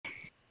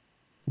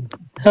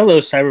Hello,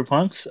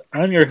 Cyberpunks.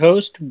 I'm your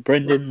host,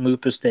 Brendan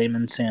Lupus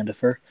Damon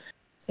Sandifer,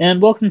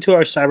 and welcome to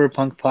our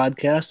Cyberpunk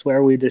podcast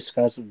where we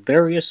discuss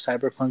various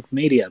Cyberpunk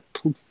media.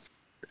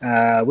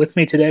 With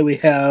me today we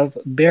have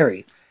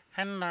Barry.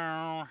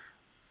 Hello.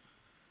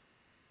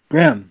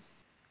 Grim.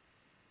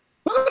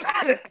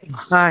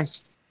 Hi.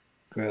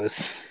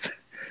 Gross.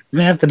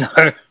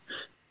 Manthanar.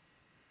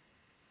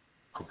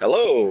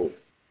 Hello.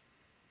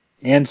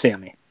 And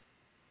Sammy.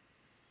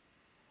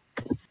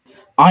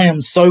 I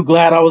am so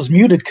glad I was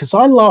muted because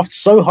I laughed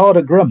so hard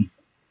at Grim.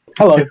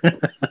 Hello.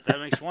 That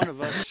makes one of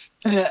us.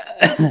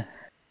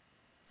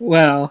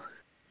 Well,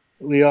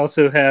 we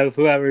also have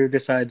whoever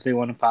decides they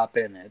want to pop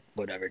in at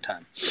whatever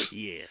time.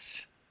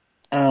 Yes.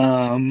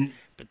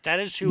 But that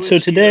is who so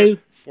is today, here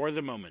for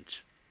the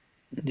moment.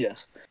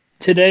 Yes.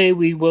 Today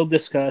we will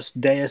discuss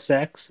Deus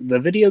Ex, the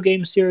video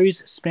game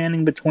series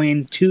spanning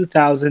between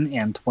 2000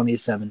 and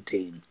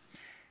 2017.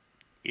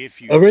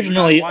 If you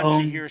Originally do not want to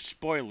owned- hear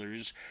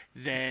spoilers,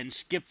 then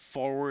skip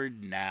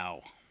forward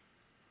now.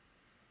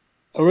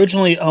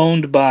 Originally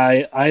owned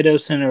by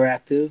Eidos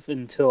Interactive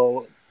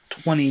until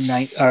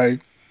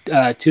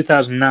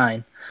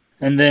 2009,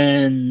 and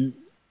then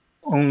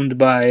owned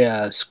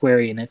by Square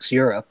Enix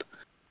Europe,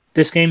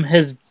 this game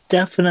has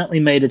definitely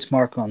made its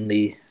mark on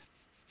the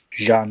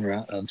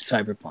genre of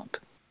cyberpunk.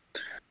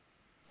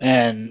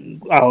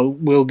 And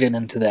we'll get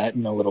into that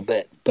in a little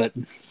bit, but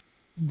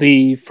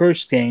the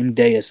first game,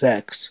 Deus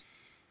Ex,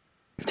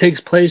 takes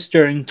place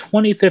during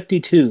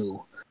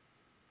 2052,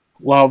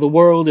 while the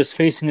world is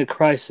facing a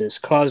crisis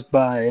caused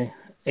by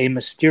a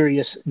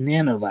mysterious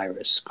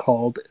nanovirus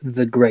called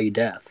the Grey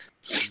Death.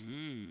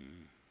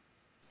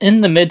 In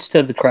the midst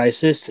of the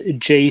crisis,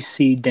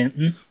 J.C.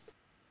 Denton,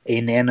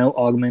 a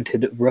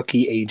nano-augmented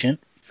rookie agent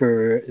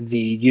for the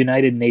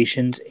United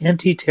Nations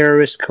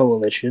Anti-Terrorist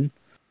Coalition,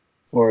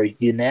 or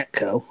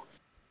UNATCO,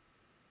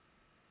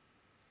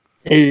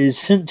 is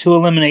sent to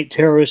eliminate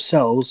terrorist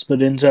cells,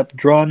 but ends up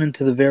drawn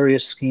into the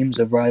various schemes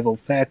of rival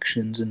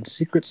factions and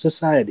secret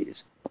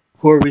societies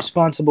who are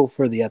responsible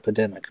for the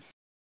epidemic.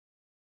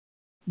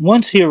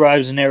 Once he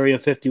arrives in Area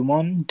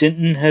 51,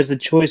 Denton has the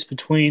choice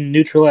between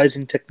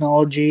neutralizing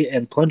technology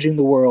and plunging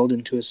the world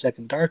into a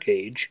second Dark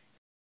Age,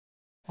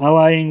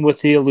 allying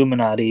with the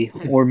Illuminati,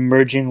 or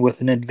merging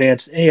with an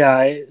advanced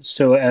AI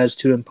so as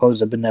to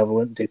impose a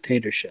benevolent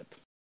dictatorship.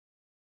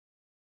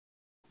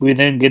 We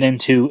then get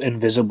into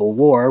Invisible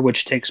War,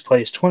 which takes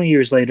place 20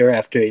 years later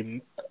after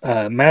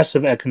a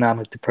massive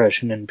economic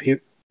depression and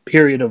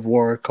period of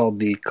war called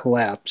the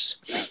Collapse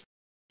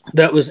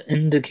that was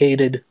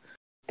indicated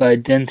by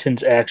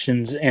Denton's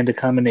actions and a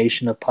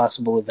combination of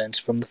possible events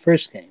from the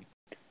first game.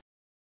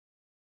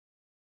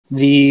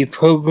 The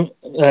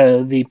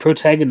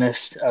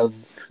protagonist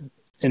of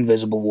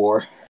Invisible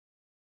War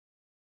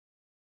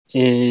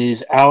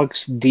is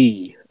Alex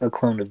D., a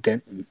clone of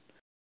Denton.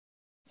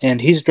 And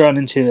he's drawn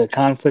into a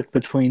conflict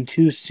between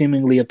two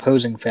seemingly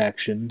opposing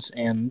factions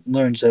and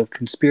learns of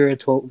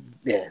conspiratorial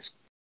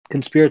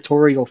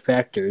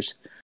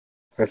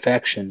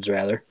factions,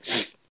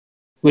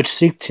 which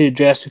seek to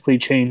drastically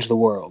change the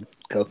world.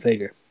 Go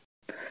figure.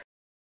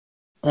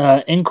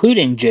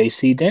 Including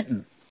J.C.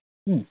 Denton.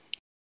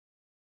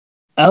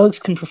 Alex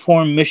can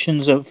perform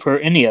missions for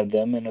any of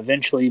them and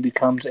eventually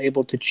becomes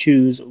able to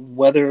choose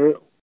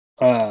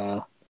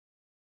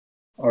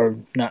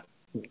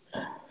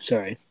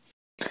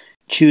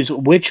choose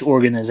which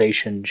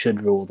organization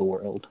should rule the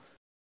world.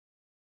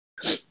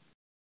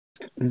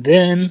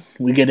 Then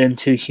we get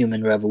into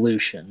Human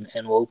Revolution,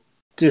 and we'll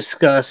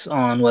discuss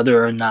on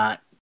whether or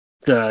not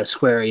the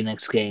Square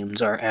Enix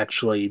games are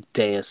actually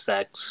Deus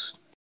Ex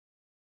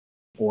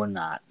or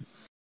not.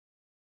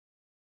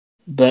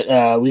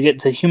 But we get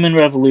to Human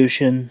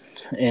Revolution,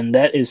 and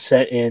that is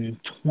set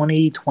in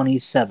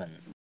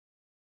 2027,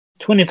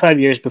 25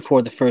 years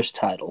before the first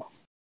title,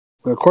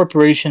 where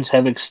corporations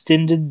have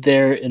extended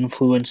their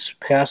influence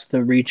past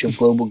the reach of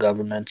global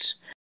governments,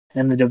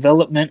 and the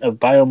development of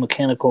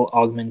biomechanical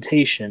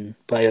augmentation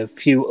by a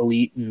few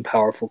elite and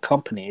powerful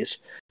companies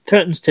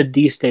threatens to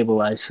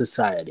destabilize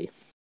society.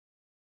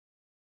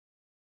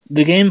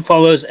 The game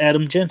follows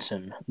Adam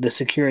Jensen, the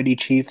security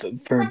chief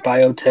for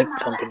biotech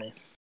company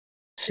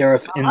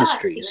Seraph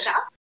Industries.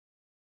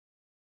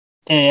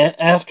 And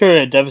after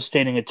a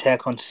devastating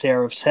attack on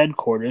Seraph's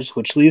headquarters,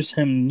 which leaves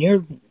him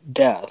near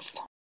death,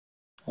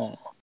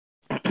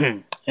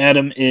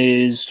 Adam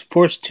is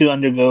forced to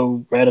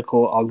undergo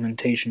radical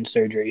augmentation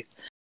surgery,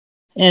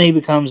 and he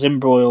becomes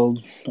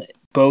embroiled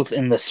both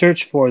in the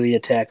search for the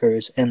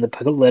attackers and the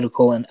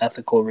political and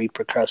ethical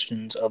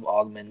repercussions of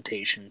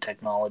augmentation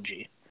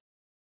technology.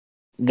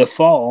 The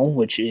Fall,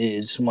 which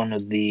is one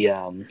of the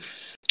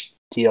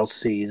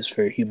DLCs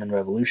for Human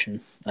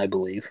Revolution, I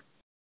believe,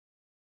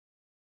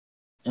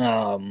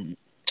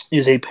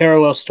 is a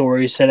parallel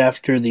story set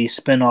after the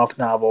spin-off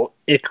novel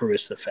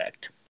Icarus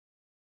Effect.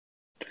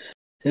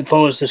 It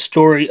follows the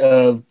story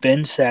of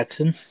Ben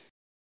Saxon,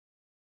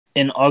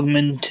 an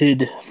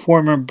augmented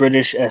former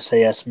British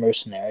SAS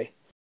mercenary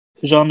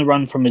who's on the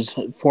run from his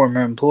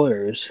former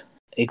employers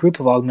a group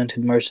of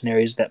augmented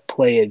mercenaries that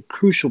play a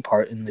crucial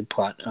part in the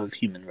plot of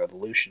Human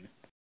Revolution.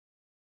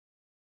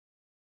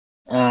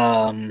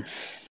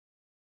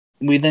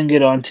 We then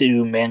get on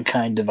to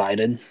Mankind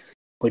Divided,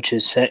 which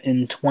is set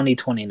in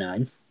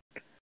 2029,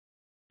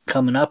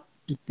 coming up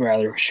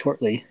rather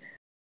shortly.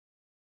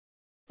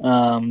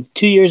 2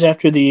 years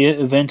after the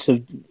events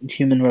of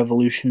Human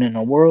Revolution in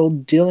a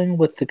world dealing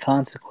with the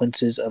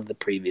consequences of the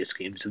previous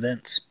game's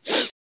events.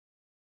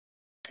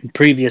 The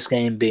previous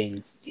game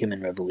being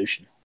Human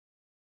Revolution.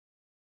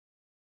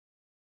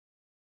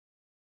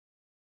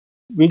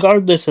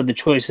 Regardless of the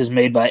choices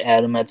made by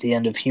Adam at the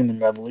end of Human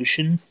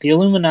Revolution, the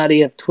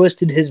Illuminati have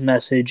twisted his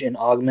message and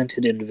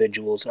augmented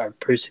individuals are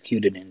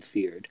persecuted and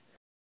feared.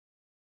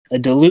 A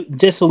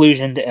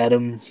disillusioned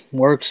Adam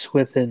works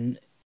with an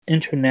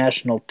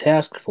international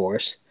task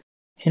force,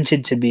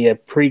 hinted to be a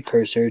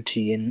precursor to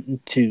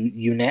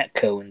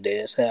UNATCO in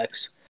Deus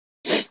Ex,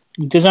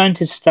 designed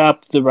to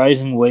stop the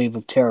rising wave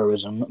of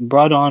terrorism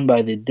brought on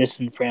by the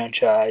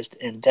disenfranchised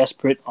and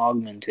desperate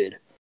augmented,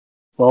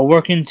 while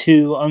working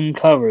to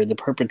uncover the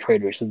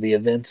perpetrators of the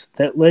events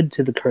that led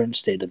to the current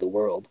state of the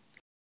world.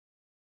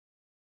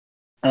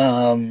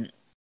 And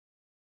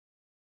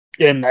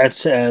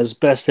that's as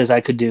best as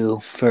I could do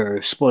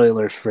for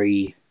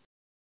spoiler-free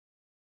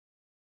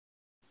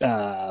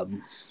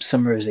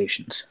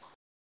summarizations.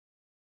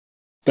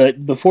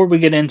 But before we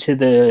get into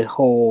the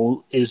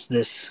whole, is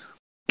this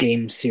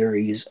game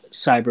series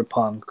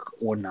Cyberpunk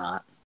or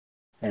not,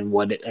 and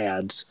what it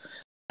adds,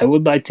 I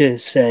would like to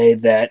say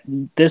that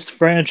this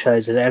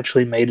franchise has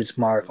actually made its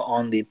mark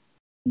on the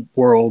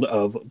world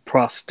of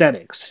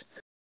prosthetics,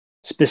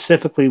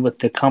 specifically with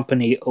the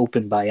company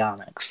Open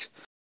Bionics.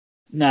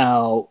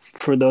 Now,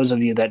 for those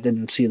of you that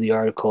didn't see the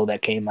article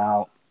that came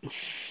out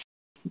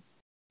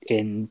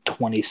in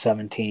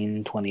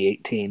 2017,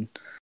 2018,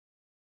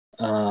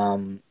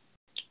 Open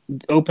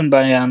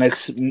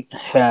Bionics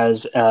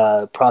has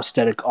a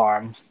prosthetic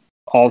arm,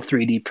 all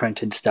 3D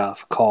printed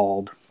stuff,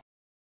 called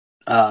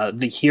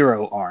the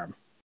Hero Arm.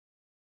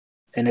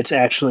 And it's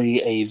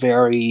actually a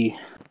very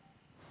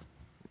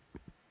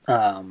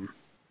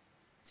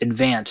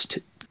advanced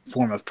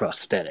form of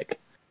prosthetic.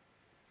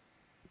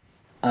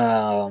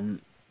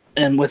 And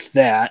with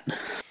that,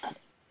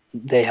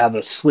 they have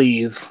a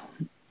sleeve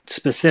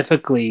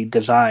specifically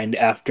designed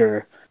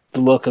after the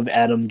look of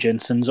Adam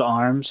Jensen's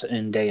arms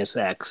in Deus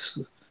Ex,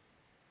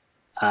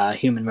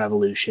 Human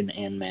Revolution,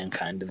 and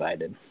Mankind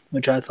Divided,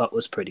 which I thought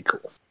was pretty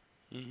cool.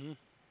 Mm-hmm.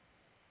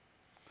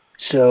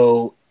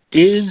 So,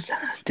 is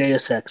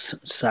Deus Ex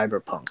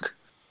Cyberpunk?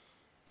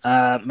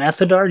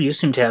 Mathadar, you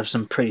seem to have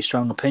some pretty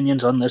strong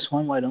opinions on this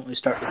one. Why don't we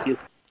start with you?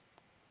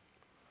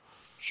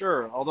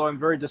 Sure, although I'm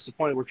very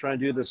disappointed we're trying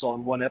to do this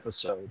on one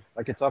episode.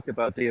 I could talk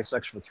about Deus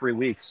Ex for 3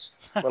 weeks,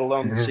 let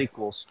alone the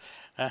sequels.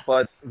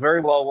 But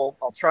very well,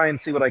 I'll try and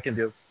see what I can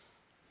do.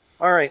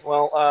 All right,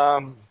 well,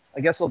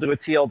 I guess I'll do a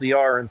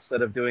TLDR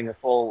instead of doing a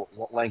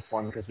full-length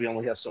one because we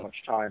only have so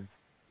much time.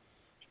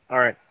 All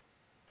right.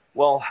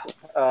 Well,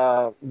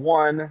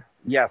 one,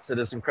 yes, it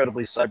is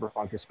incredibly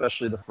cyberpunk,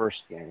 especially the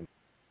first game.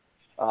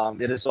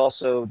 It is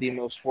also the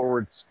most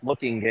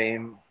forward-looking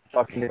game,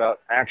 talking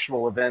about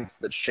actual events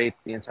that shape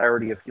the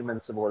entirety of human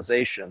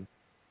civilization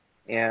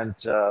and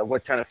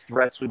what kind of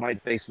threats we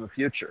might face in the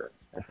future.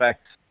 In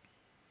fact,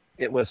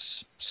 it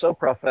was so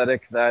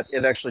prophetic that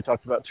it actually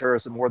talked about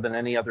terrorism more than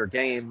any other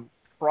game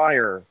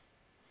prior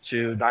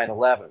to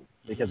 9/11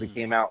 because it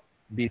came out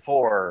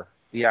before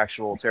the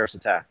actual terrorist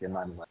attack in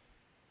 9/11.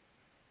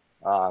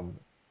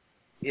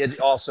 It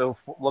also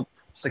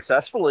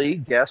successfully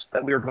guessed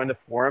that we were going to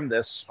form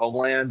this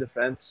Homeland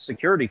Defense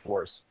Security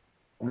Force.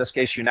 In this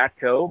case,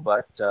 UNATCO,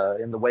 but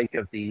in the wake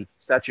of the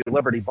Statue of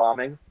Liberty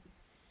bombing,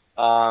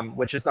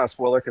 which is not a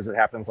spoiler because it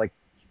happens like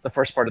the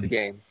first part of the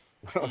game.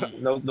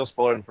 no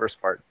spoiler in the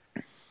first part.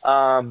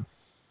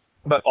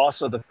 But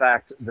also the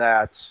fact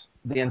that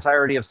the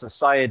entirety of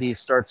society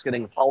starts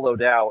getting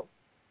hollowed out,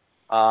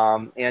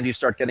 and you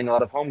start getting a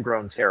lot of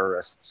homegrown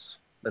terrorists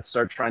that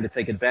start trying to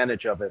take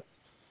advantage of it.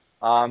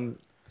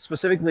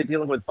 Specifically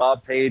dealing with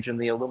Bob Page and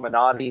the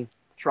Illuminati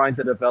trying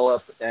to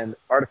develop an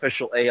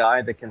artificial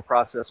AI that can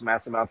process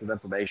mass amounts of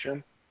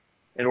information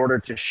in order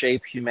to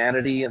shape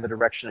humanity in the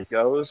direction it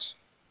goes,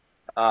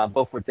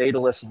 both with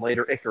Daedalus and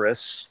later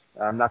Icarus.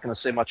 I'm not going to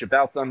say much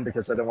about them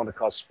because I don't want to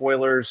cause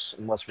spoilers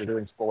unless we're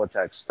doing spoiler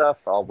tag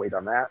stuff. I'll wait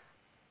on that.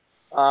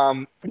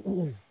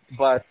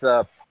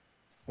 But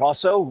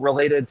also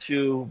related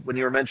to when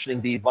you were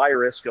mentioning the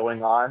virus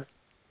going on,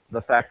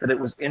 the fact that it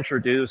was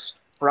introduced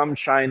from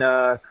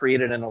China,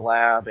 created in a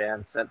lab,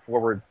 and sent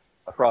forward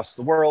across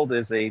the world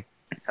is a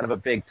kind of a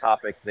big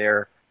topic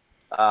there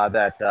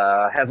that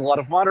has a lot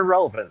of modern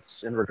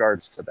relevance in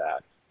regards to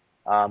that.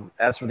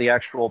 As for the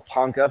actual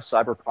punk of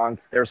Cyberpunk,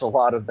 there's a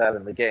lot of that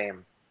in the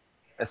game,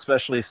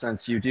 especially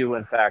since you do,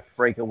 in fact,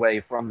 break away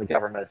from the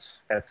government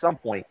at some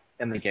point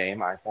in the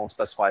game. I won't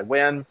specify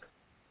when,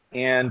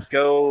 and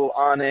go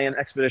on an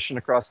expedition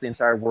across the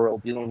entire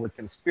world dealing with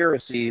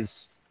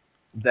conspiracies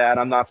that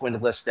I'm not going to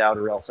list out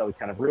or else I would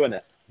kind of ruin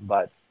it,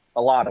 but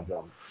a lot of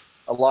them.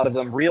 A lot of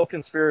them real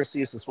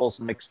conspiracies as well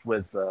as mixed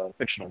with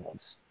fictional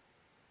ones,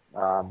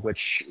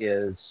 which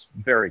is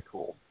very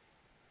cool.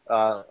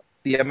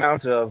 The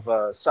amount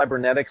of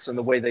cybernetics and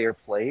the way they are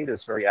played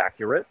is very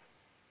accurate.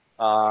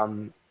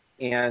 And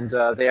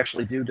they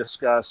actually do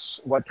discuss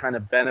what kind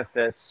of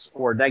benefits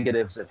or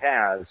negatives it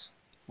has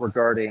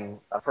regarding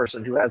a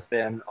person who has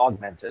been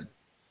augmented,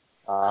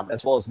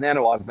 as well as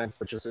nano augments,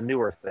 which is a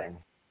newer thing.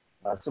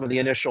 Some of the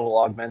initial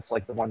augments,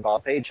 like the one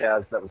Bob Page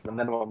has, that was the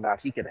minimum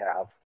amount he could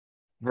have,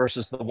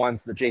 versus the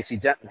ones that J.C.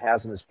 Denton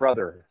has and his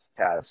brother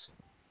has.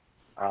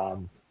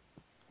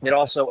 It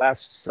also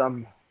asks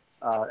some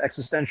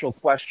existential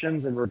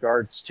questions in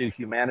regards to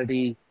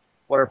humanity,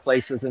 what our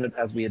place is in it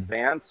as we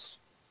advance,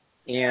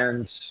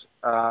 and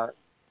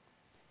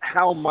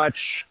how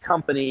much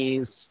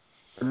companies,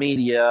 the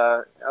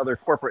media, other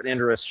corporate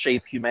interests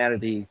shape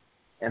humanity,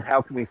 and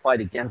how can we fight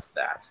against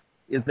that?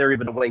 Is there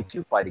even a way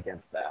to fight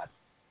against that?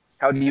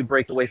 How do you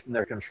break away from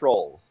their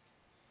control?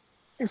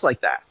 Things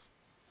like that.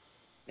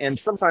 And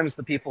sometimes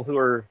the people who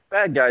are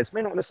bad guys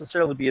may not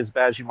necessarily be as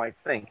bad as you might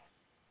think,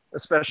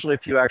 especially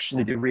if you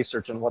actually do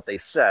research on what they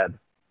said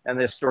and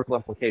the historical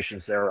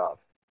implications thereof.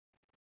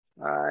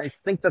 I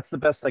think that's the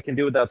best I can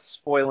do without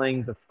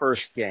spoiling the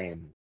first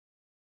game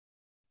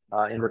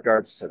in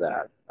regards to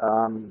that.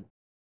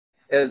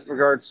 As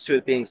regards to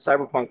it being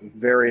cyberpunk,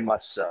 very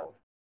much so.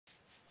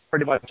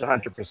 Pretty much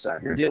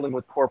 100%. You're dealing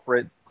with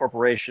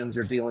corporations,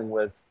 you're dealing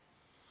with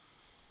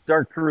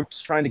dark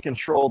groups trying to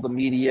control the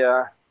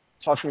media,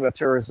 talking about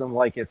terrorism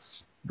like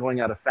it's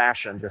going out of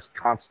fashion just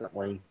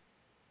constantly,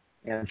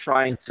 and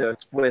trying to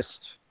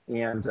twist,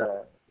 and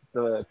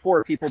the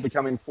poor people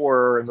becoming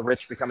poorer and the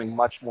rich becoming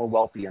much more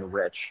wealthy and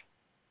rich,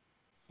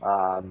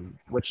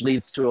 which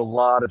leads to a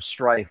lot of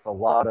strife, a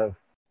lot of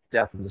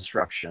death and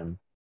destruction.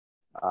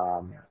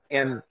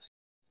 And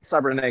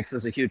cybernetics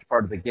is a huge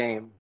part of the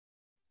game,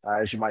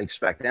 as you might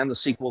expect, and the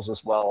sequels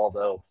as well,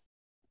 although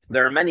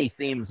there are many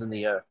themes in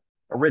the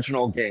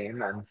original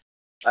game. And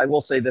I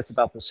will say this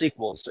about the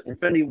sequels.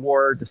 Infinity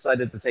War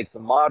decided to take the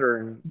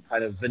modern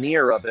kind of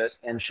veneer of it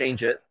and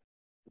change it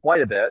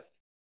quite a bit.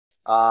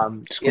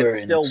 It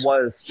still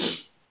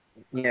was,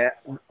 yeah,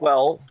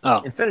 well,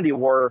 Infinity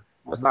War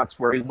was not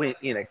Square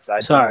Enix. I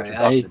don't know what you're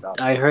talking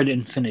about. I heard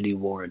Infinity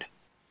Ward,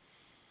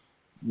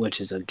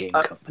 which is a game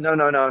company.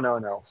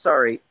 No.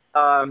 Sorry.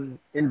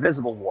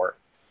 Invisible War.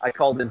 I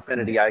called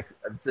Infinity.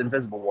 It's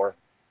Invisible War.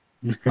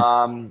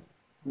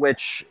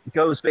 Which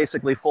goes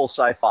basically full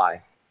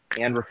sci-fi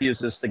and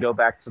refuses to go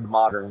back to the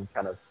modern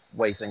kind of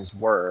way things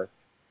were,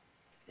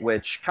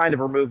 which kind of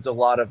removed a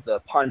lot of the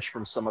punch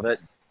from some of it.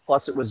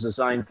 Plus, it was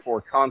designed for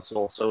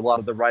console, so a lot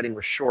of the writing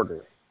was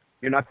shorter.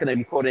 You're not going to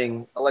be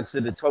quoting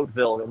Alexa de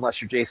Tocqueville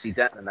unless you're J.C.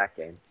 Denton in that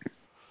game.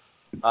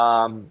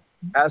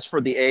 As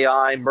for the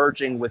AI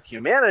merging with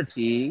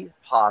humanity,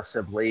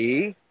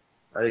 possibly,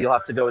 you'll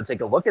have to go and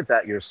take a look at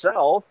that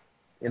yourself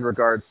in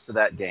regards to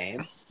that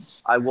game.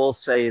 I will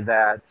say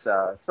that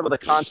some of the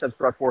concepts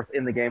brought forth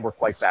in the game were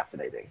quite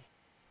fascinating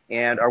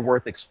and are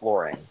worth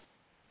exploring,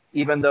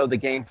 even though the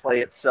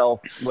gameplay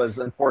itself was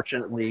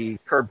unfortunately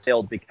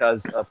curb-tailed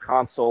because of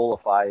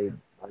console-ified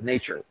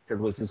nature, because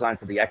it was designed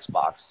for the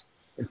Xbox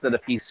instead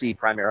of PC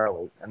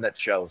primarily, and that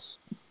shows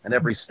in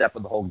every step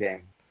of the whole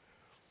game.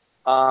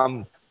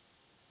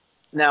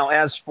 Now,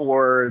 as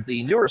for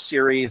the newer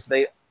series,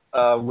 they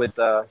with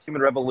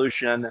Human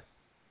Revolution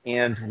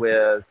and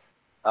with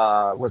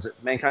was it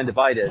Mankind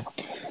Divided?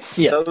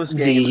 Yeah, those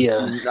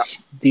games.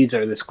 These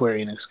are the Square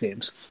Enix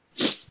games.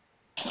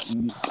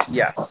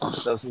 Yes,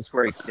 those are the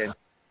Square Enix games.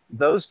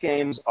 Those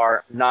games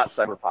are not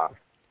Cyberpunk.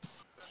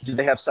 Do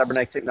they have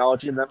cybernetic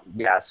technology in them?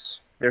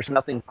 Yes. There's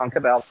nothing punk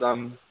about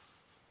them.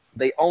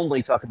 They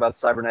only talk about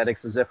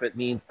cybernetics as if it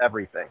means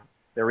everything.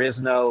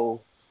 There's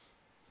no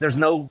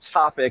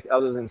topic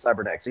other than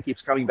cybernetics. It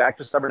keeps coming back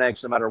to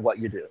cybernetics no matter what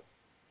you do,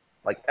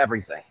 like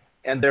everything.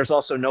 And there's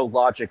also no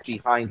logic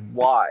behind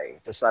why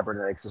the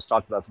cybernetics is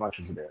talked about as much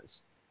as it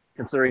is,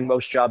 considering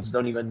most jobs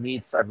don't even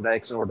need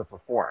cybernetics in order to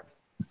perform.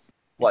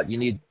 What, you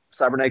need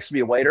cybernetics to be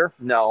a waiter?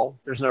 No,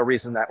 there's no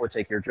reason that would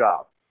take your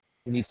job.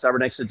 You need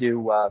cybernetics to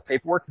do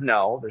paperwork?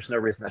 No, there's no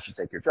reason that should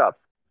take your job.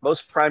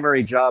 Most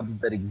primary jobs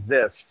that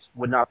exist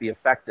would not be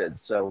affected,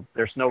 so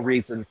there's no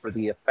reason for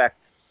the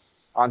effect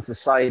on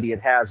society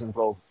it has in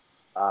both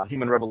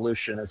Human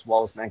Revolution as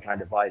well as Mankind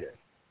Divided,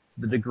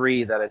 to the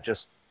degree that it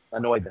just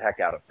annoyed the heck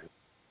out of me.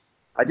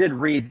 I did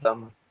read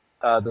them,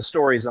 the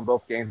stories on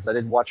both games. I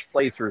did watch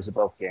playthroughs of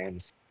both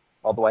games,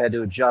 although I had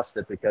to adjust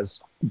it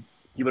because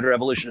Human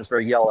Revolution is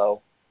very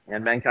yellow,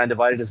 and Mankind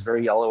Divided is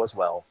very yellow as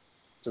well,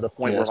 to the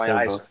point where my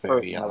eyes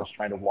hurt when I was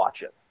trying to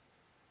watch it.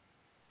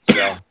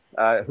 So,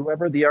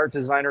 whoever the art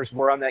designers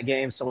were on that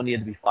game, someone needed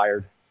to be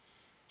fired.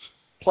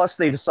 Plus,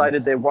 they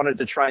decided they wanted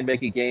to try and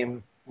make a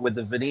game with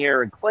the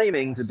veneer and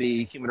claiming to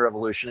be Human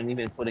Revolution, and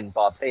even including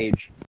Bob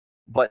Page,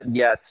 but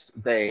yet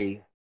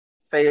they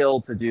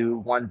failed to do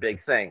one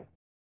big thing.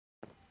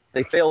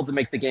 They failed to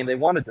make the game they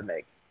wanted to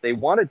make. They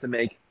wanted to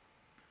make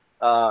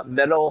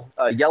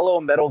yellow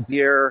Metal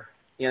Gear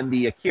in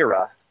the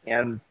Akira,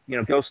 and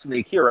Ghost in the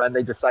Akira, and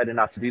they decided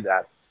not to do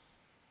that.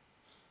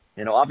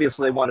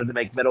 Obviously they wanted to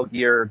make Metal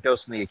Gear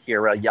Ghost in the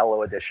Akira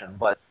Yellow Edition,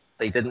 but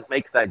they didn't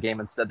make that game.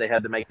 Instead, they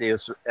had to make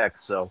Deus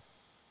Ex, so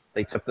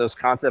they took those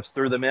concepts,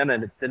 threw them in,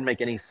 and it didn't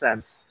make any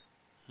sense.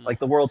 Like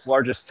the world's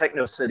largest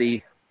techno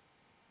city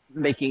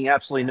making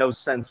absolutely no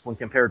sense when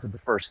compared to the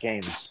first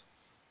games.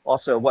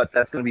 Also,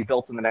 that's going to be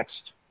built in the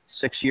next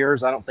 6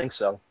 years? I don't think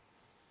so.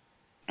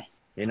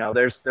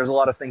 There's a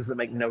lot of things that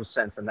make no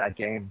sense in that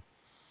game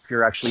if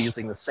you're actually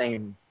using the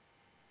same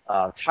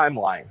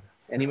timeline.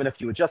 And even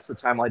if you adjust the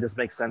timeline, it doesn't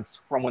make sense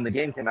from when the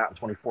game came out in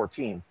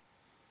 2014.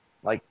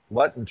 Like,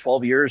 what? In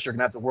 12 years, you're going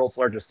to have the world's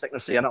largest techno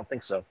city? I don't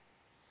think so.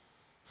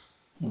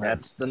 Right. That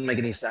doesn't make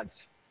any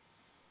sense.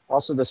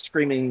 Also, the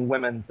screaming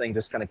women thing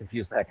just kind of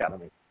confused the heck out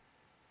of me.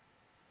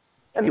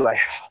 Anyway,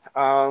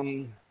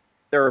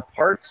 there are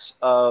parts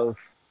of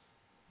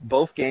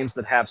both games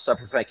that have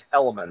Cyberpunk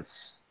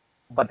elements,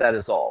 but that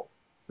is all.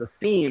 The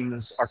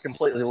themes are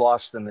completely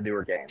lost in the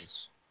newer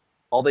games.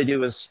 All they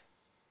do is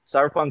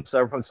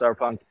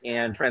cyberpunk,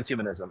 and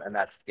transhumanism, and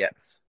that's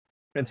it.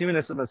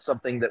 Transhumanism is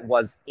something that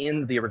was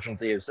in the original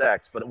Deus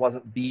Ex, but it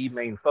wasn't the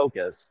main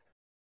focus,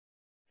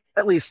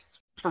 at least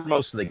for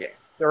most of the game.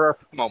 There are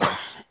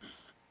moments.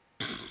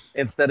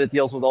 Instead, it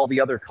deals with all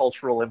the other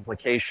cultural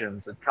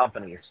implications and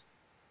companies,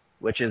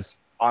 which is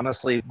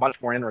honestly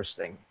much more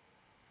interesting.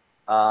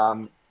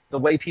 The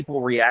way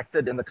people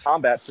reacted in the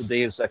combat for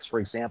Deus Ex, for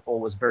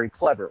example, was very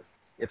clever.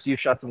 If you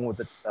shot someone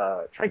with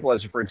a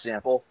tranquilizer, for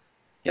example,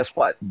 guess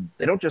what?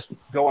 They don't just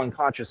go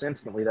unconscious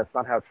instantly. That's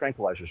not how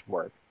tranquilizers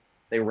work.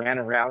 They ran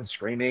around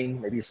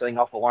screaming, maybe setting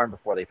off alarm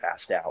before they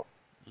passed out.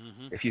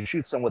 Mm-hmm. If you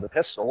shoot someone with a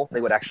pistol,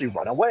 they would actually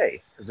run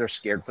away because they're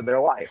scared for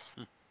their life.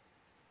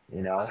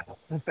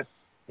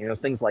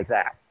 Things like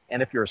that.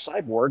 And if you're a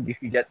cyborg, you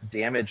could get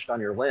damaged on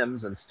your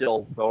limbs and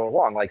still go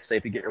along. Like, say,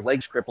 if you get your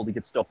legs crippled, you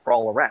could still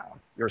crawl around.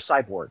 You're a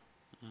cyborg.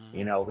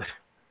 Mm-hmm.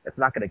 It's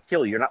not going to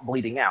kill you. You're not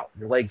bleeding out.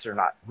 Your legs are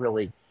not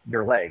really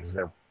your legs.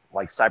 They're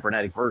like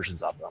cybernetic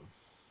versions of them.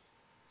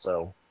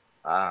 So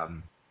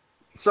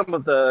some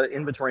of the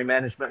inventory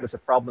management was a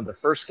problem in the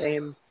first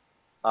game.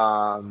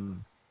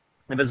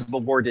 Invisible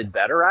War did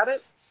better at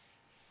it,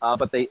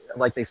 but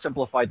they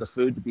simplified the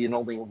food to be in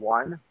only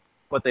one,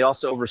 but they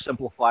also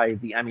oversimplified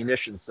the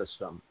ammunition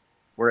system,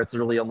 where it's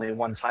really only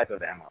one type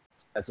of ammo,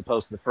 as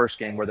opposed to the first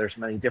game where there's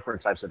many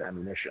different types of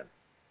ammunition.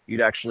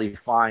 You'd actually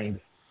find,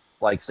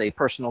 like, say,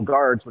 personal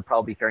guards would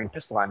probably be carrying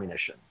pistol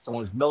ammunition.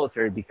 Someone who's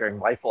military would be carrying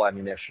rifle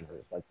ammunition, or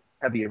like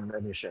heavy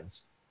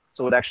munitions.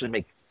 So it would actually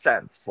make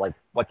sense, like,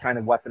 what kind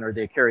of weapon are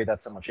they carry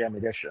that's so much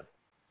ammunition.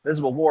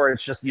 Visible War,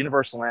 it's just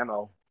universal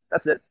ammo.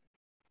 That's it.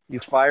 You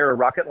fire a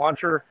rocket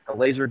launcher, a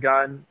laser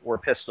gun, or a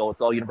pistol,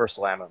 it's all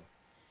universal ammo,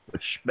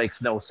 which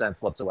makes no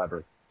sense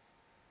whatsoever.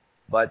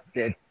 But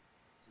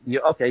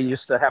you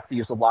used to have to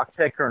use a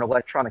lockpick or an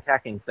electronic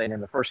hacking thing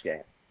in the first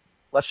game.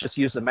 Let's just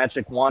use a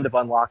magic wand of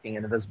unlocking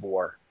in Invisible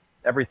War.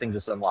 Everything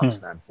just unlocks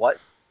then. What?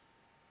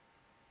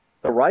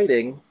 The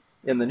writing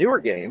in the newer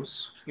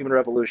games, Human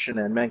Revolution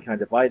and Mankind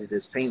Divided,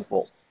 is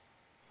painful.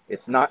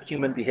 It's not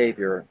human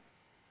behavior.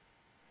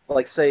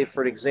 Like, say,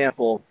 for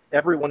example,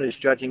 everyone is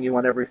judging you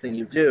on everything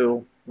you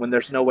do when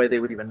there's no way they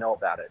would even know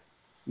about it.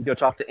 You go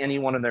talk to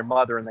anyone and their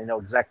mother and they know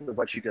exactly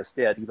what you just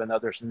did, even though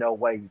there's no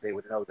way they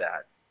would know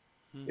that.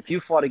 If you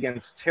fought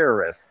against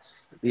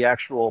terrorists, the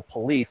actual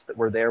police that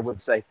were there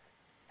would say,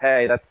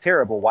 "Hey, that's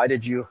terrible. Why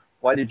did you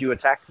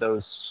attack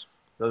those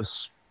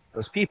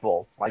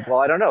people?" Like, well,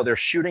 I don't know. They're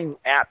shooting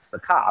at the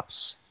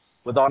cops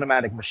with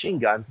automatic machine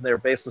guns, and they're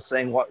basically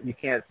saying, "What, you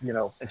can't,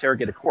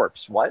 interrogate a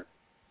corpse." What?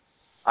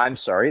 I'm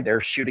sorry, they're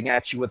shooting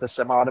at you with a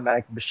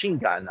semi-automatic machine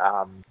gun.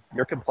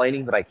 You're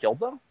complaining that I killed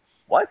them?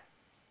 What?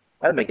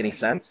 That doesn't make any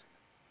sense.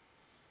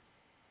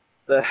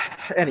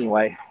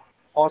 Anyway,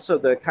 also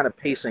the kind of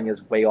pacing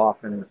is way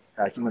off in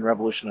Human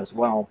Revolution as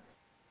well.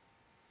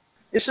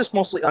 It's just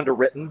mostly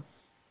underwritten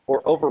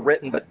or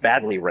overwritten, but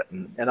badly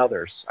written in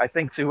others. I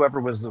think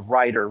whoever was the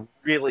writer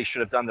really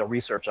should have done their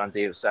research on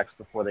Deus Ex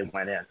before they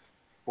went in,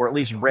 or at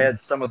least read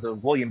some of the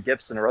William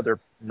Gibson or other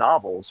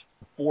novels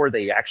before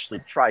they actually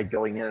tried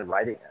going in and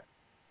writing it,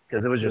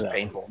 because it was just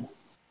painful.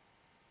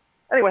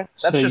 Anyway,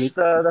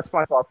 that's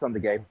my thoughts on the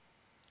game.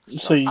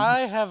 So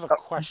I have a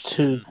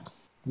question.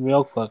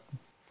 Real quick,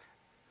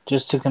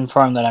 just to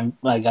confirm that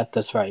I got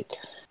this right.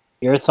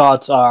 Your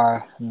thoughts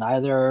are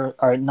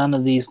none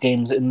of these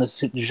games in the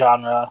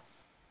genre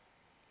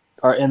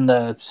or in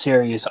the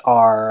series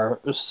are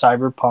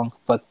Cyberpunk,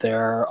 but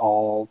they're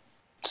all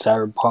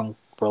Cyberpunk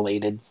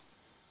related.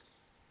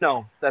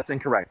 No, that's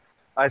incorrect.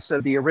 I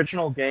said the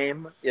original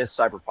game is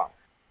Cyberpunk.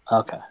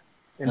 Okay.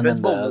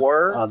 Invisible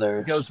War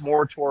goes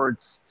more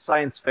towards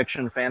science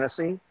fiction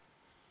fantasy.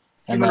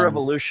 Human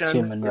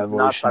Revolution is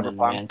not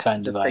Cyberpunk.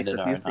 Mankind It just takes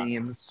Divided a few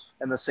themes,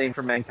 and the same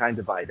for Mankind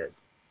Divided.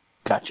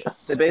 Gotcha.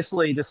 They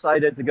basically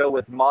decided to go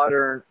with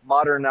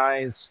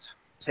modernized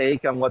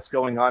take on what's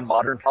going on,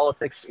 modern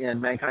politics in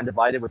Mankind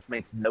Divided, which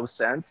makes no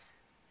sense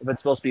if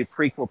it's supposed to be a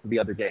prequel to the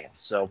other games.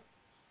 So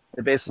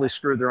they basically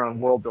screwed their own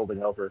world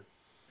building over.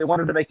 They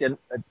wanted to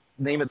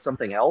name it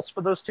something else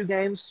for those two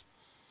games.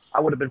 I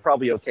would have been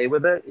probably okay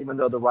with it, even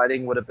though the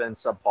writing would have been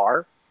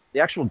subpar. the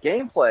actual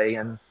gameplay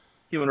in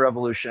Human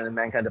Revolution and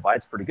Mankind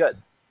Divide's pretty good.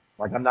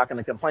 Like, I'm not going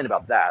to complain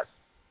about that.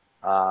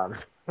 Um,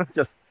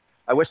 just,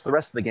 I wish the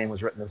rest of the game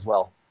was written as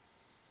well.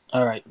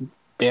 All right,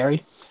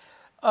 Barry?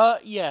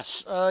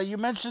 Yes. You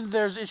mentioned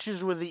there's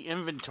issues with the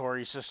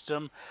inventory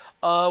system.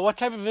 What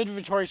type of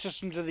inventory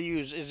system do they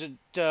use? Is it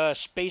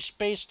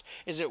space-based?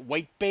 Is it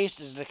weight-based?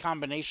 Is it a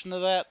combination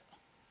of that?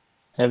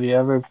 Have you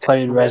ever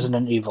played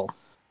Resident Evil?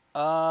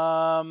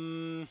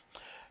 Um,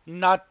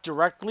 Not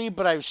directly,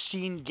 but I've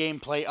seen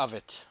gameplay of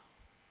it.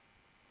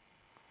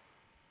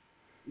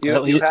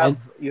 You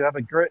have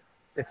a grid.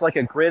 It's like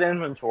a grid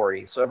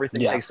inventory, so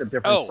everything Yeah. takes up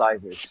different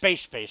sizes.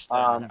 Space-based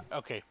then.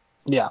 Okay.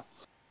 Yeah.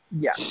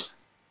 Yes.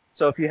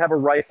 So if you have a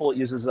rifle, it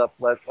uses up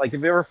like have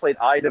you ever played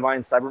I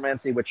Divine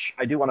Cybermancy, which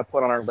I do want to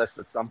put on our list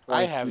at some I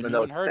point, haven't even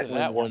though even it's heard of technically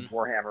that more one.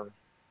 Warhammer.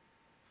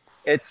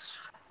 It's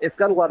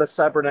got a lot of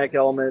cybernetic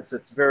elements.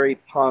 It's very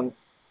punk,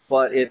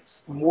 but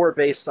it's more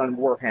based on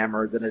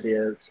Warhammer than it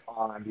is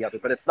on the other.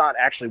 But it's not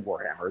actually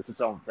Warhammer. It's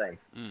its own thing.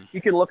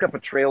 You can look up a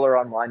trailer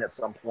online at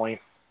some point.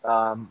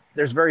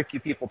 There's very few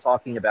people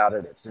talking about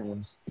it. It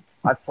seems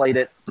I've played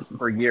it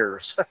for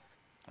years,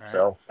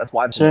 so that's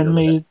why I'm send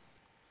me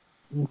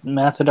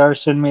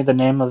the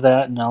name of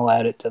that, and I'll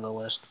add it to the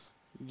list.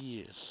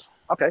 Yes.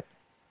 Okay.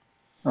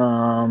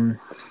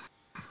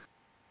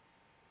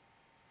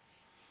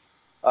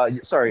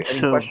 Sorry, any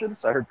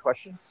questions? I heard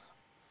questions.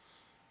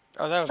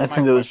 Oh, that was I my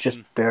think it was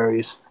question. just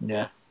Barry's.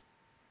 Yeah.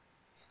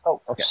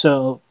 Oh, okay.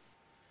 So,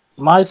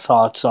 my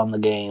thoughts on the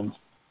game,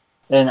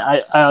 and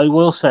I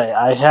will say,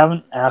 I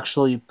haven't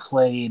actually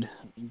played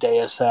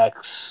Deus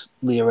Ex,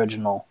 the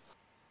original,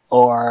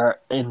 or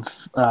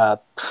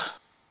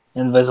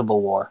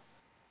Invisible War,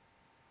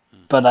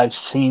 but I've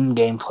seen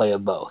gameplay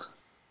of both.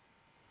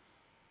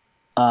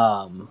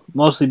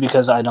 Mostly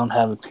because I don't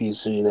have a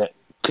PC that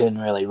can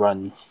really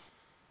run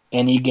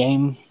any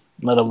game,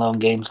 let alone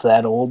games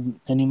that old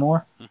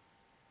anymore.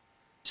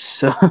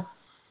 So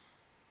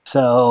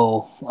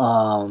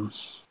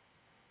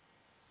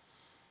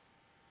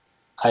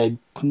I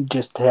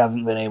just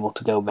haven't been able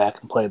to go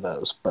back and play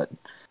those. But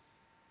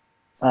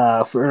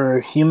for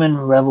Human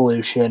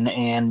Revolution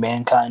and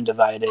Mankind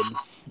Divided,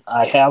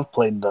 I have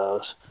played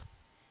those.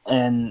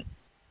 And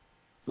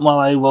while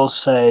I will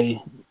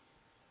say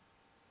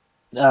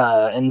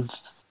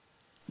Invisible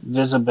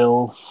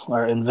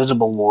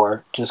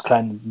War just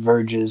kind of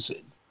verges,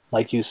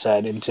 like you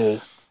said,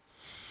 into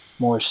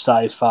more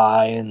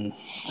sci-fi and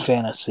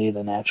fantasy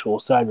than actual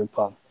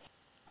cyberpunk.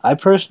 I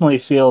personally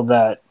feel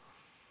that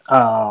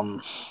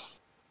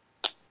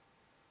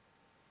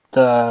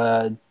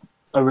the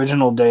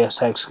original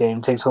Deus Ex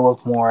game takes a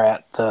look more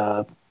at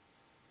the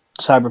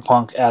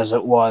cyberpunk as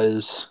it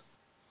was,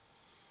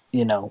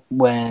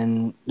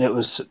 when it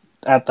was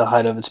at the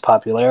height of its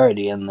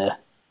popularity in the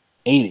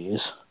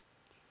 80s,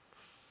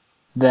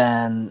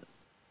 than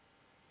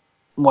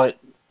what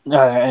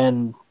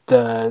and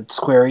the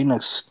Square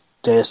Enix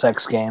Deus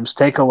Ex games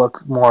take a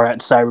look more at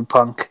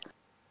cyberpunk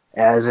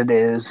as it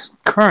is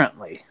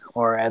currently,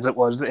 or as it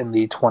was in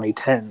the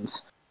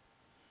 2010s.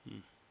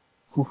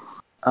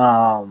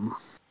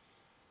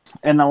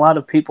 And a lot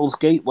of people's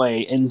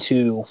gateway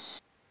into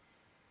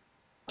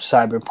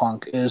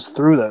cyberpunk is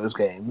through those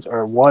games,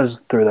 or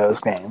was through those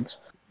games,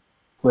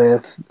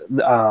 with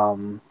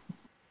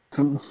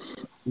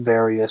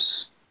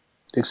various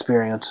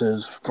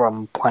experiences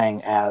from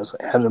playing as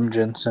Adam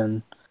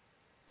Jensen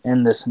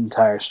in this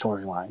entire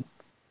storyline.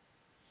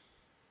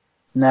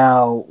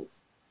 Now,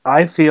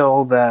 I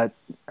feel that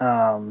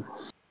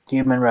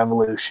Human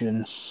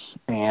Revolution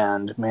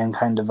and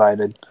Mankind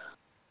Divided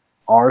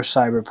are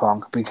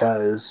cyberpunk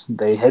because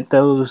they hit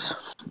those.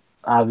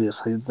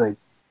 Obviously, they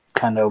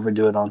kind of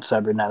overdo it on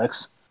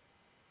cybernetics.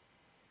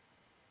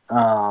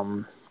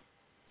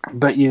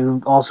 But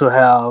you also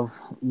have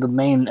the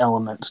main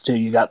elements too.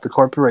 You got the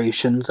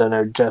corporations that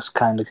are just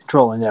kind of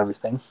controlling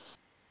everything.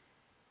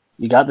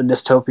 You got the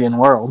dystopian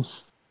world.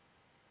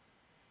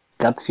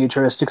 Got the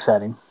futuristic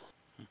setting.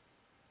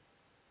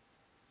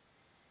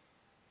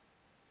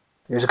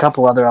 There's a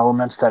couple other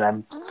elements that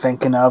I'm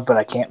thinking of, but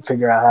I can't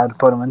figure out how to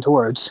put them into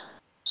words.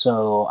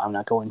 So I'm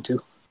not going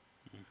to.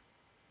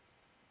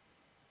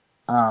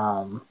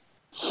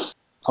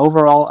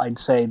 Overall, I'd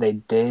say they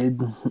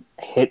did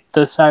hit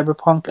the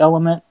cyberpunk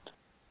element,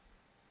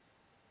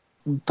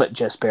 but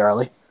just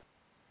barely.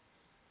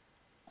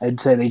 I'd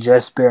say they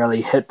just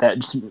barely hit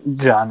that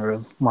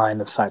genre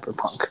line of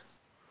cyberpunk.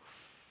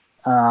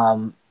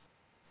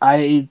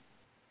 I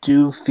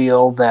do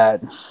feel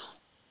that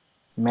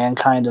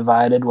Mankind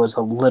Divided was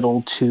a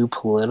little too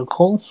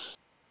political.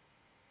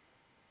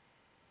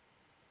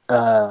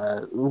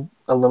 A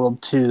little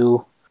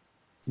too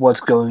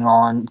what's going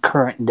on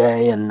current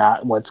day and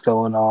not what's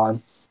going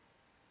on,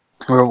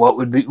 or what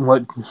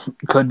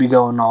could be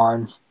going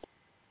on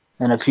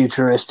in a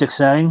futuristic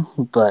setting.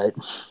 But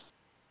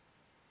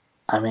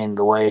I mean,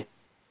 the way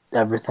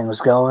everything was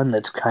going,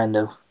 that's kind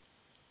of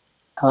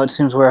how it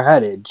seems we're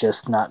headed.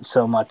 Just not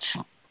so much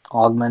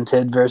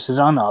augmented versus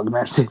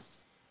unaugmented.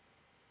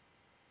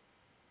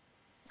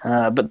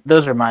 But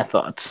those are my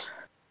thoughts.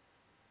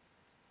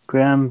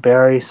 Graham,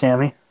 Barry,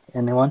 Sammy,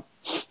 anyone?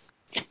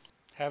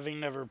 Having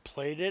never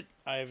played it,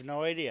 I have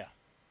no idea.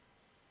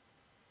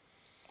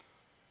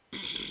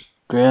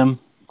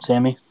 Graham,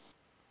 Sammy?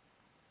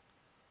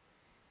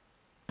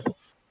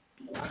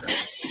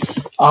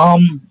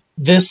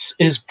 This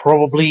is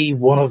probably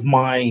one of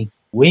my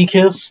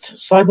weakest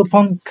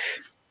Cyberpunk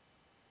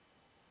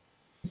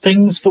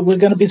things that we're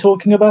going to be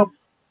talking about.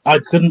 I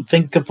couldn't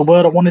think of the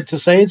word I wanted to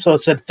say, so I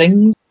said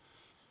things.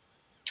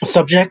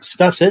 Subjects,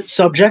 that's it,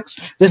 subjects.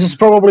 This is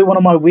probably one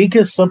of my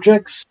weakest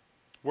subjects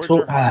Words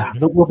are hard.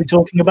 that we'll be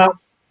talking about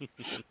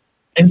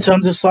in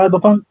terms of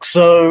Cyberpunk,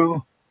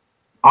 so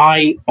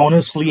I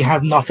honestly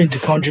have nothing to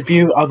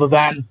contribute other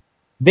than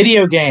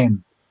video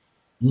game.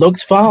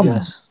 Looked fun.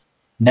 Yes.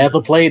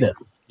 Never played it.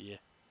 Yeah.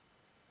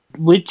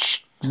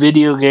 Which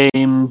video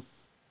game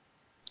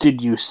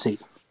did you see?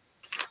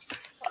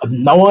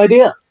 No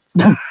idea.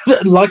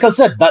 Like I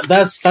said,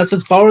 that's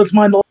as far as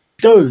my knowledge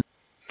goes.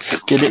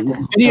 Did it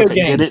Video okay,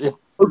 game. Did it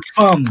Looked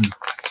fun.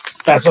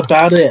 That's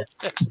about it.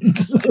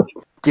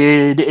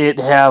 did it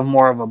have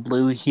more of a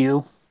blue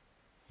hue?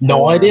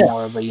 No or idea.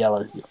 More of a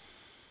yellow hue.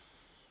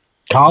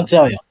 Can't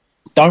tell you.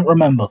 Don't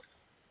remember.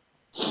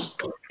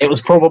 It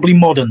was probably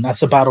modern.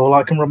 That's about all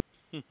I can remember.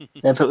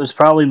 If it was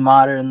probably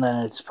modern,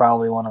 then it's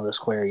probably one of the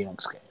Square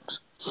Enix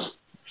games.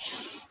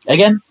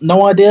 Again,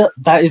 no idea.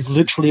 That is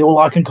literally all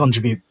I can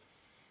contribute.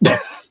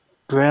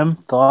 Grim,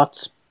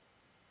 thoughts?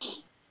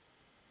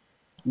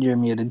 You're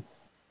muted.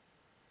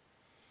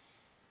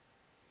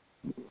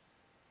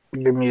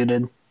 You're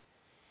muted.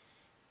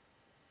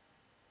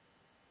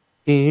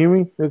 Can you hear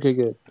me? Okay,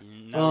 good.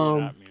 No,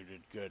 you're not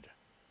muted. Good.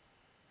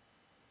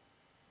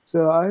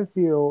 So I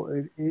feel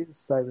it is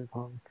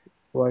Cyberpunk,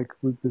 like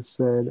Lucas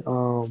said.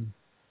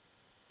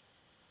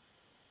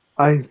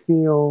 I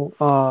feel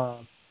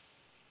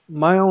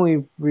my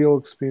only real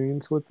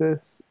experience with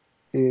this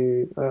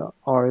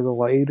are the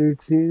later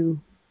two,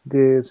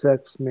 Deus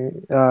Ex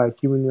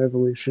Human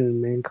Revolution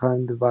and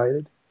Mankind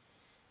Divided.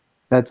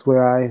 That's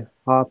where I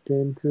hopped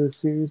into the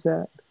series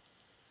at.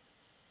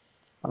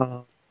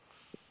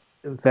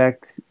 In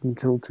fact,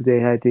 until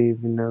today, I didn't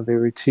even know there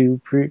were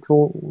two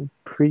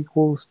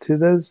prequels to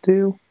those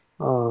two.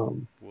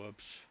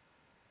 Whoops.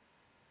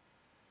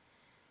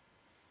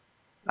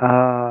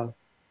 But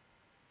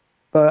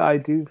I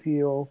do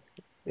feel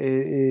it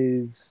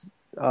is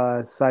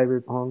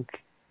Cyberpunk.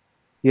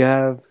 You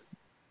have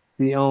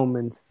the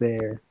elements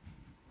there.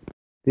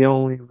 The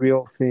only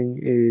real thing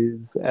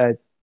is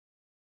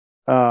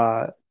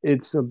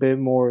it's a bit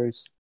more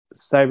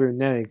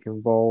cybernetic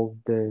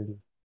involved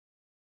than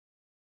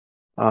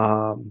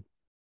the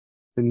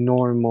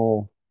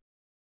normal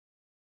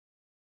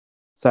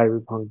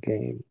Cyberpunk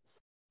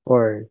games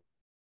or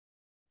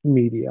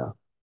media.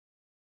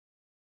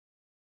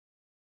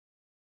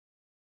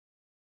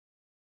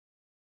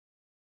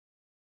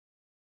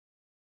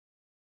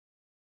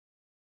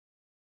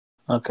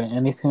 Okay,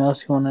 anything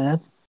else you want to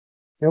add?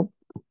 Yep.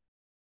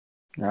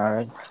 All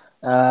right.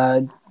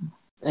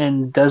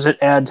 And does it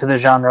add to the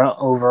genre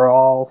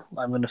overall?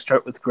 I'm going to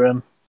start with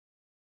Grim.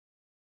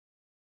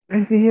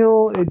 I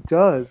feel it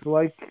does.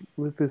 Like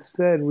Lucas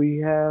said, we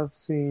have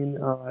seen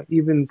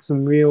even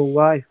some real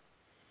life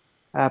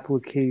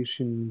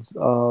applications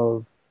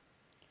of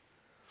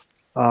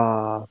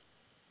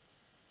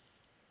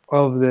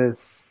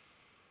this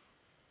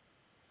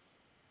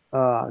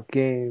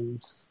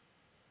game's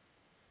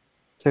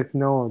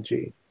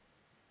technology.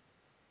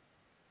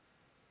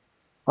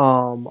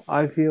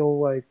 I feel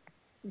like,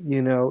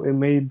 it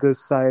made the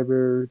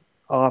cyber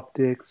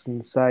optics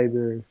and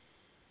cyber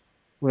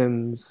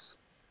limbs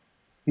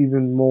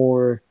even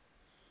more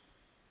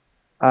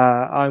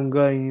I'm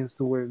going to use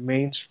the word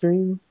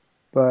mainstream,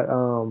 but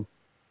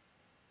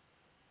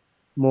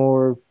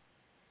more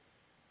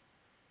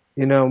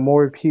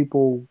more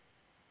people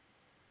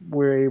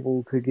were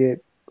able to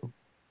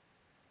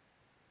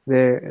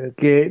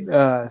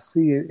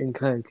see it and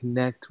kind of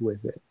connect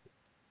with it.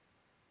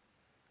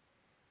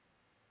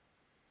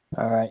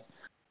 All right.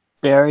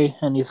 Barry,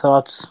 any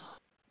thoughts?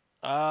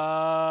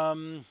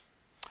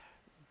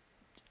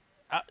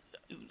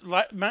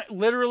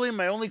 Literally,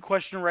 my only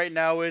question right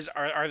now is: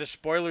 Are the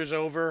spoilers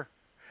over?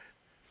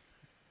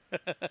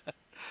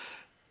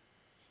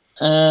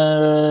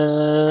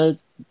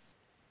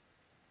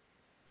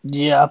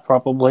 Yeah,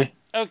 probably.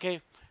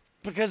 Okay,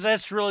 because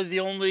that's really the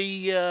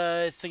only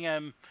thing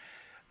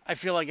I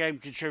feel like I'm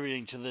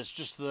contributing to this,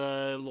 just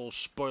the little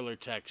spoiler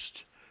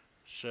text.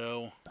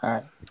 So, all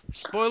right.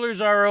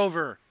 Spoilers are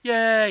over.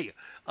 Yay!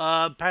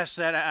 Past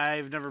that,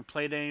 I've never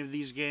played any of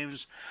these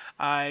games.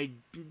 I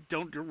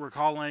don't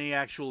recall any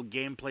actual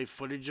gameplay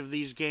footage of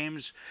these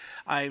games.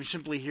 I'm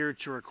simply here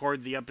to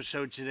record the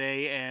episode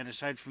today, and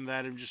aside from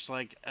that, I'm just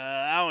like,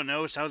 I don't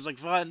know, sounds like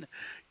fun.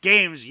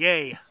 Games,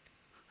 yay!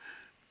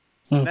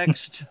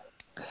 Next.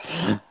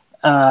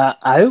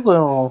 I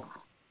will.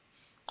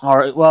 All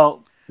right.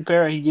 Well,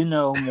 Barry, you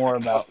know more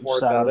about More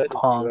about it if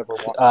you ever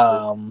Cyberpunk.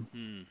 want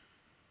to.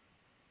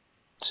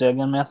 Say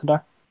again,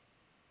 Mathadar?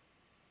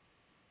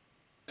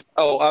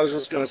 Oh, I was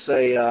just going to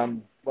say,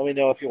 let me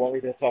know if you want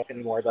me to talk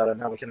any more about it.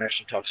 Now we can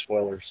actually talk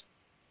spoilers.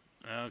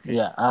 Okay.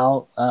 Yeah,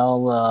 I'll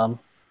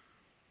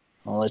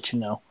let you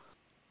know.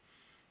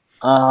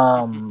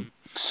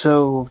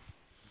 So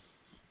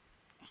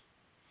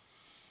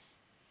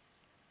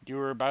You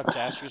were about to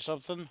ask me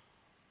something?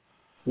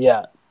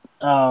 yeah,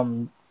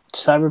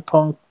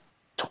 Cyberpunk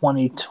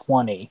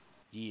 2020.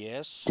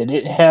 Yes. Did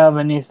it have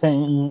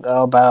anything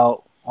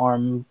about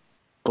arm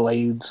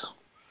blades?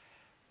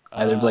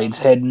 Either blades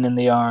Um, hidden in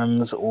the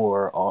arms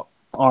or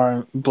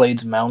arm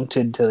blades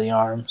mounted to the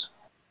arms?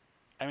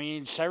 I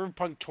mean,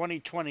 Cyberpunk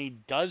 2020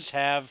 does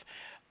have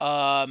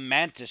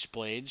mantis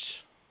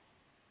blades.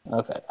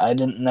 Okay, I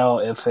didn't know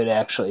if it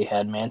actually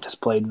had mantis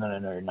blade in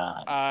it or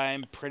not.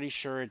 I'm pretty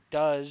sure it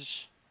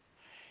does.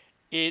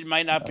 It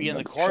might not I'll be in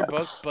the double core check.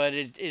 book, but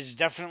it is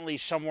definitely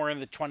somewhere in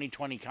the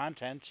 2020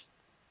 content.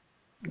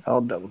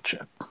 I'll double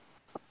check.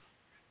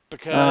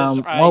 Because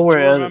I While do we're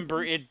at it,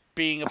 remember it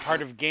being a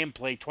part of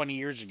gameplay 20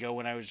 years ago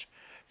when I was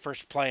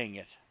first playing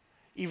it.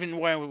 Even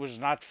when I was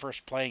not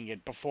first playing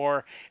it,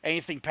 before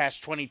anything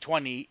past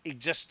 2020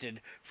 existed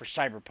for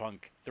Cyberpunk,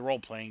 the role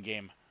playing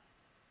game.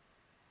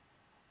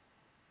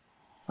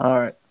 all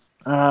right.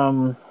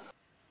 I'm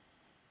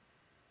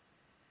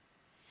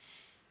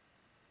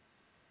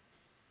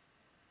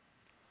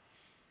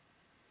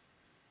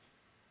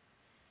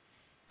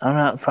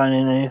not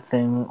finding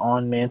anything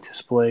on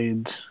mantis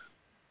blades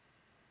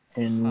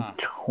in Huh.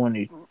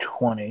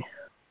 2020.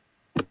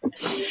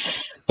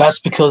 That's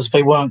because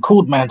they weren't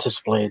called mantis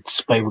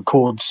blades. They were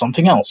called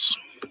something else.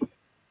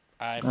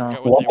 I Oh. forgot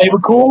what What they they were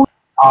were called.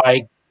 called,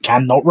 I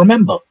cannot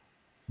remember.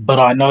 But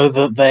I know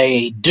that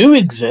they do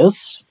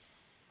exist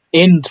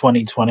in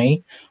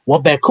 2020.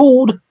 What they're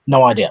called,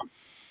 no idea.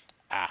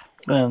 Ah.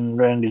 And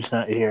Randy's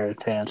not here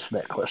to answer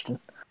that question.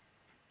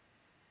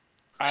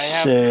 I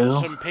have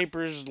So, some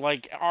papers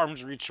like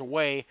arm's reach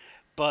away,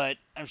 but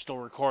I'm still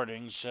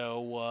recording,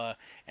 so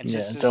and since yeah,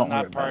 this is don't worry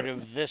not about part it.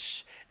 of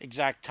this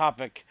exact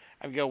topic,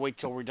 I'm gonna wait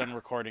till we're done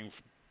recording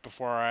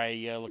before I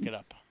look it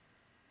up.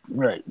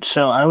 Right.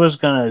 So I was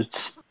gonna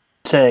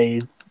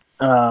say,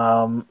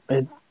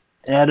 it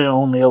added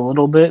only a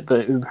little bit,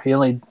 but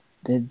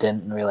it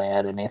didn't really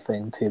add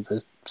anything to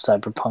the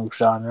cyberpunk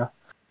genre.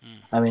 Mm.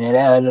 I mean, it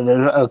added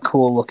a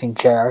cool looking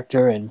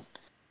character and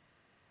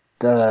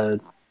the,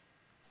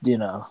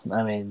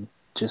 I mean,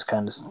 just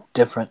kind of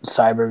different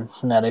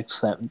cybernetics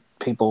that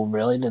people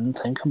really didn't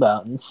think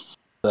about,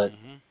 but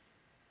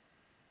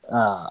Mm-hmm.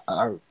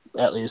 are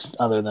at least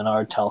other than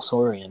our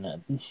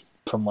Talsorian,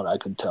 from what I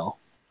could tell.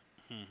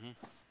 Mm-hmm.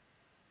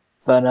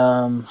 But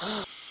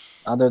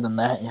other than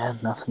that, yeah,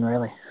 nothing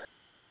really.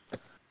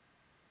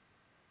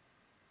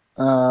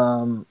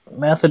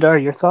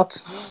 Mathadar, your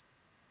thoughts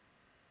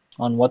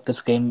on what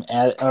this game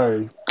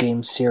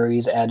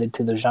series added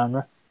to the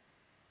genre?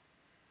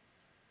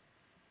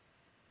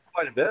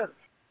 Quite a bit.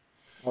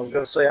 I was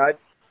going to say,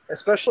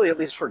 especially at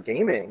least for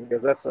gaming,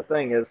 because that's the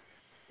thing is,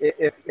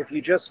 if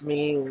you just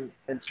mean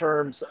in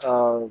terms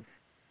of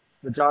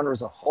the genre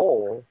as a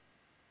whole,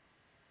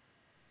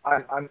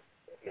 I'm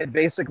it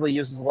basically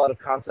uses a lot of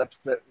concepts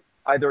that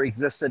either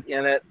existed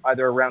in it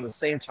either around the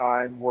same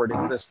time or it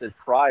existed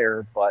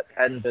prior but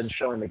hadn't been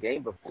shown in the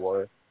game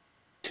before. I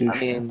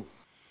Touche. mean,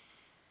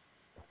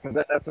 because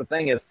that's the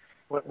thing is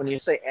when you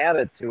say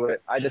added to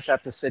it, I just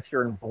have to sit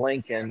here and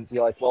blink and be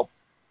like, well,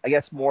 I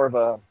guess more of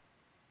a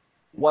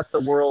what the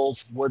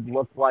world would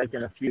look like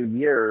in a few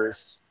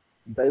years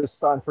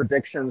based on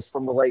predictions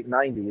from the late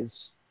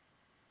 90s,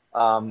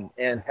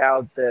 and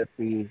how that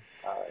the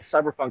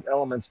cyberpunk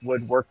elements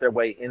would work their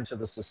way into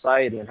the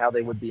society and how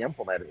they would be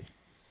implemented.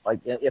 Like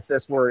if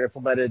this were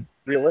implemented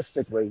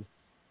realistically,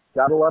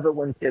 gotta love it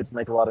when kids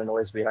make a lot of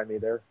noise behind me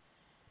there.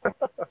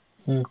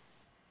 Hmm.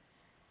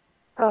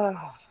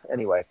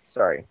 Anyway,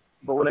 sorry.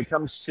 But when it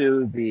comes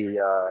to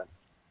the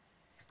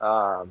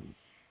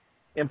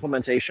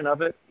implementation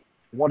of it,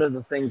 one of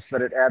the things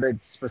that it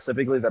added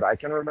specifically that I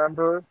can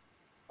remember,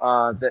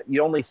 that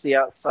you only see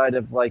outside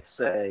of, like,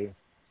 say,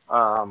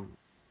 um,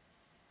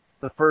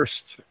 the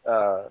first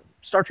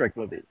Star Trek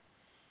movie,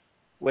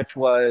 which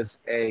was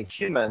a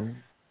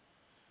human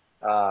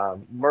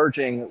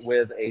merging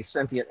with a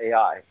sentient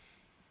AI.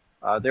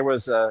 There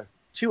was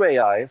two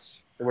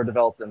AIs that were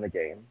developed in the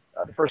game.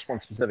 The first one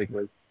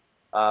specifically,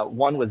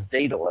 one was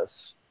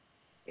Daedalus,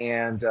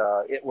 and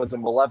it was a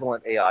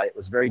malevolent AI. It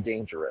was very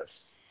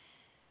dangerous.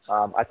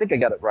 I think I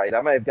got it right.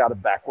 I may have got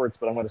it backwards,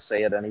 but I'm going to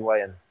say it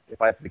anyway. And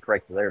if I have to be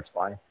corrected there, it's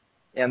fine.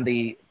 And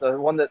the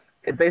one that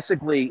it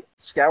basically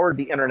scoured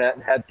the internet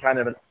and had kind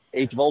of an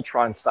Age of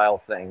Ultron style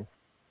thing,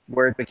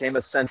 where it became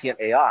a sentient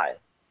AI,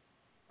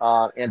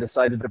 and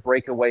decided to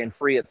break away and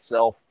free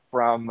itself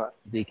from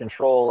the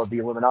control of the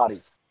Illuminati.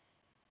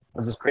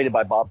 This was created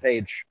by Bob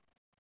Page.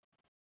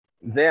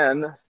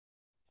 Then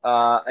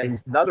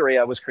another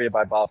AI was created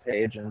by Bob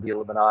Page and the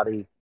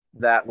Illuminati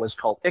that was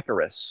called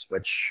Icarus,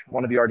 which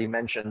one of you already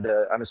mentioned.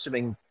 I'm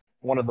assuming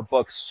one of the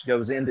books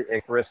goes into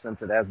Icarus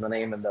since it has the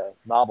name in the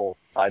novel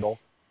title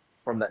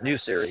from that new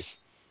series.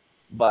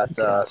 But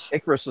Yes.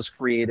 Icarus was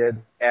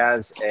created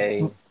as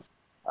a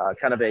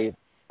kind of a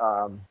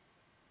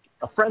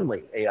a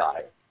friendly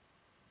AI.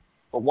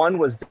 But one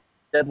was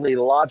deadly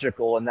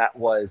logical, and that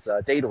was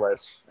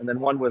Daedalus, and then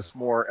one was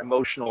more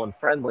emotional and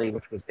friendly,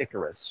 which was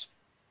Icarus.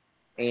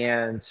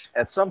 And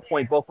at some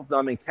point, both of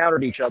them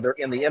encountered each other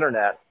in the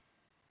internet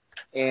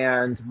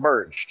and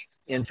merged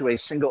into a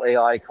single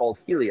AI called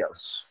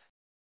Helios,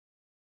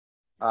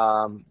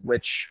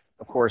 which,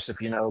 of course,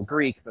 if you know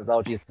Greek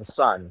mythology, is the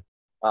sun.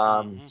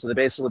 So they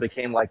basically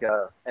became like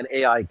an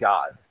AI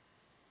god.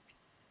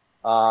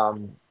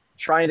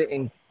 Trying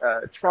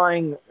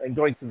and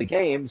going through the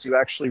games, you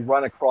actually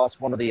run across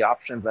one of the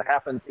options that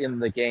happens in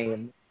the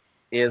game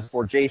is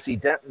for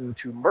JC Denton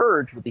to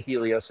merge with the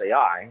Helios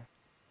AI,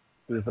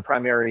 who is the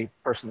primary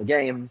person in the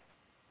game,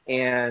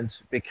 and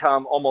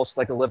become almost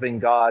like a living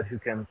god who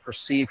can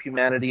perceive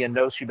humanity and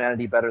knows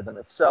humanity better than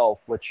itself,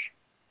 which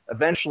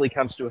eventually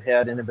comes to a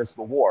head in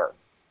Invisible War.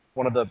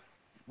 One of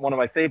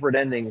my favorite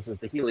endings is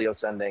the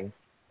Helios ending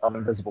of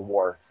Invisible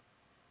War,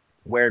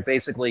 where it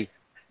basically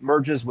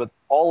merges with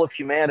all of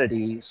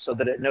humanity so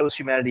that it knows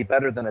humanity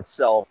better than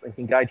itself and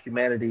can guide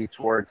humanity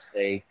towards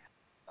a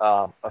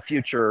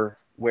future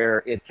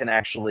where it can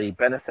actually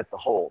benefit the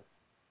whole.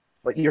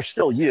 But you're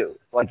still you.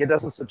 Like, it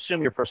doesn't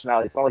subsume your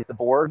personality. It's not like the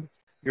Borg.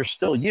 You're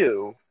still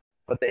you,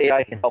 but the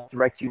AI can help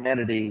direct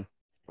humanity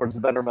towards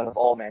the betterment of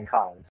all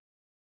mankind,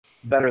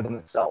 better than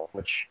itself,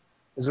 which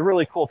is a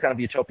really cool kind of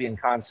utopian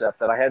concept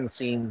that I hadn't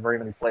seen very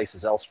many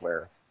places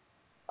elsewhere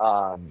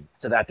to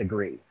that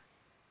degree.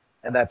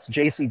 And that's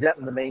J.C.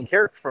 Denton, the main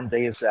character from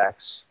Deus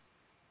Ex,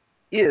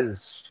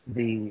 is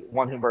the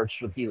one who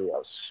merged with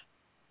Helios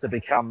to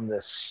become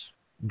this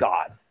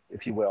god,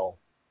 if you will,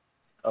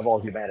 of all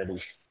humanity.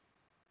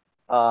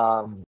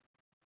 One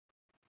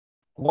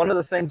of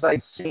the things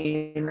I'd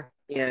seen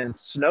in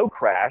Snow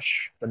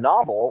Crash, the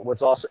novel,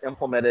 was also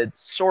implemented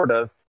sort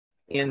of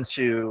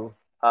into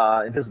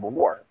Invisible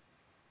War.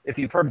 If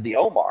you've heard of the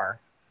Omar,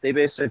 they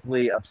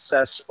basically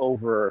obsess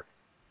over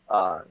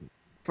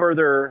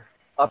further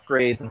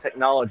upgrades and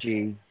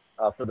technology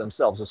for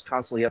themselves, just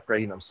constantly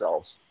upgrading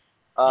themselves.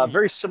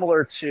 Very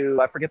similar to,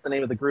 I forget the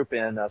name of the group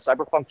in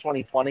Cyberpunk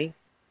 2020,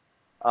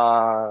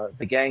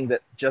 the gang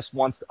that just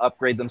wants to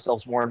upgrade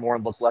themselves more and more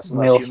and look less and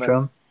less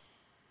human.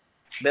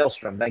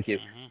 Maelstrom, thank you.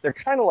 They're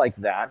kind of like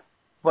that,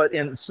 but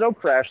in Snow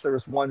Crash, there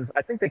was ones,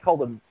 I think they called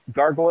them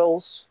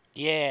gargoyles.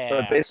 Yeah.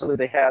 But basically,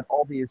 they had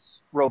all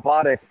these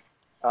robotic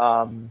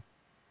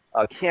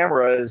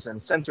cameras and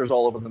sensors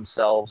all over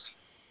themselves,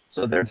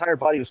 so their entire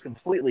body was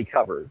completely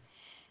covered,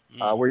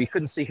 where you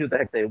couldn't see who the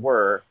heck they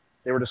were.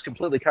 They were just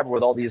completely covered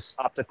with all these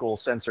optical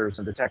sensors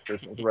and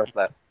detectors and the rest of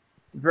that.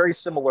 It's very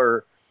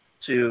similar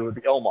to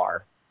the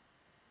Omar.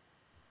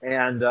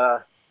 And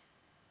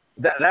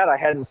that I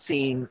hadn't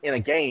seen in a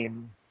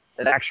game,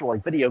 an actual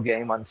like video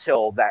game,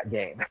 until that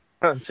game,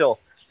 until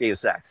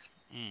Deus Ex.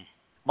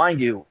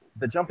 Mind you,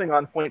 the jumping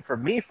on point for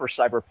me for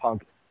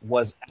Cyberpunk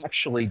was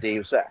actually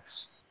Deus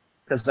Ex,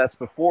 because that's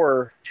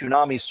before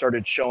Toonami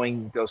started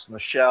showing Ghost in the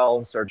Shell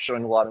and started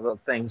showing a lot of other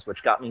things,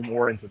 which got me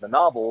more into the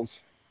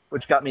novels,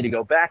 which got me to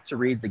go back to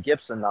read the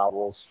Gibson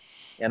novels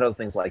and other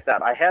things like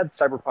that. I had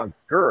Cyberpunk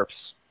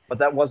GURPS, but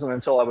that wasn't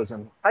until I was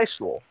in high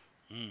school,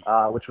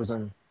 which was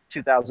in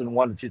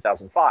 2001 to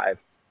 2005.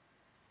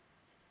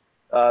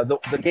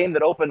 The game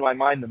that opened my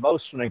mind the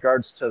most in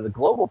regards to the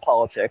global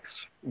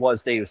politics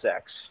was Deus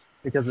Ex,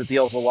 because it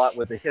deals a lot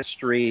with the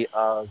history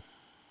of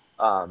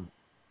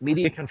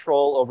media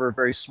control over a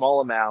very small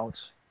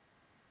amount.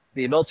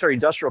 The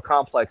military-industrial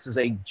complex is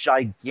a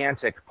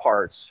gigantic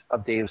part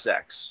of Deus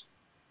Ex,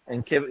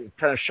 and kind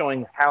of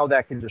showing how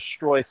that can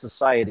destroy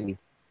society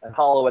and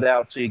hollow it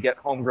out so you get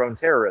homegrown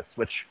terrorists,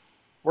 which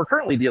we're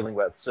currently dealing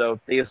with. So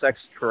Deus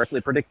Ex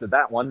correctly predicted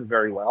that one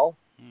very well.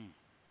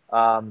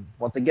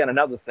 Once again,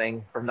 another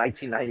thing from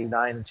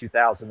 1999 and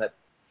 2000 that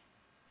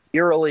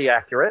eerily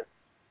accurate.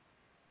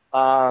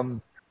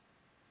 But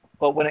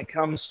when it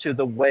comes to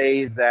the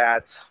way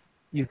that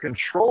you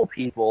control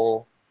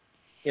people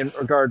in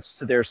regards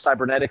to their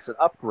cybernetics and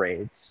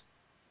upgrades,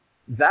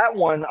 that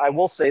one I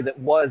will say that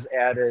was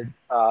added.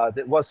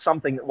 That was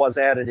something that was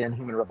added in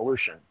Human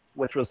Revolution,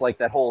 which was like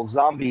that whole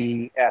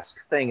zombie-esque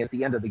thing at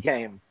the end of the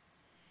game,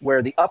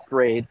 where the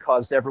upgrade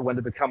caused everyone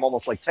to become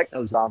almost like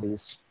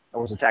techno-zombies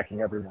and was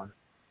attacking everyone.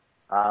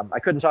 I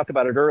couldn't talk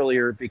about it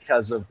earlier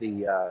because of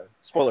the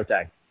spoiler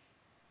tag,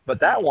 but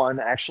that one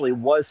actually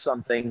was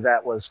something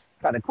that was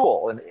kind of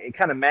cool, and it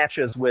kind of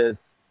matches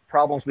with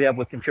problems we have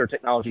with computer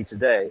technology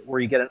today, where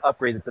you get an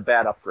upgrade that's a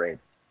bad upgrade,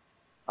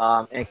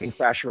 and can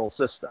crash your whole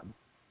system.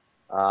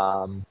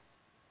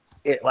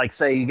 Like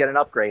say you get an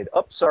upgrade.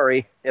 Oh,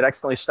 sorry, it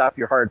accidentally stopped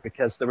your heart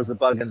because there was a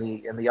bug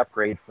in the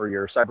upgrade for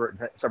your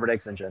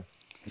cybernetics engine.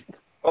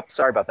 Oh,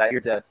 sorry about that.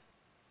 You're dead.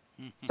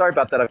 Sorry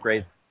about that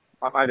upgrade.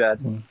 My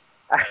bad.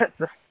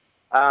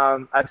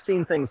 I've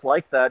seen things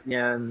like that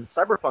in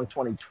Cyberpunk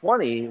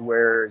 2020,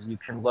 where you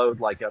can load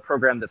like a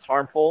program that's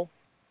harmful.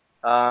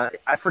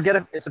 I forget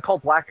if is it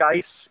called Black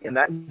Ice in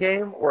that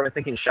game, or am I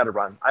thinking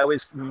Shadowrun? I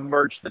always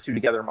merge the two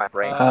together in my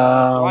brain.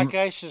 Black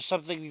Ice is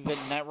something that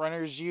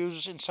netrunners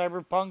use in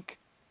Cyberpunk.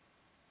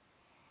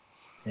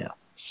 Yeah.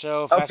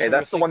 So if okay,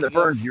 that's the one that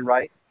burned you,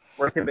 right?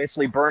 where it can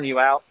basically burn you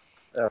out,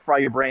 fry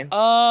your brain?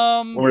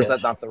 Or is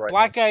Yes. that not the right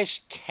Black one? ice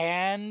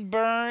can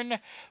burn,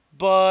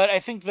 but I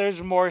think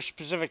there's more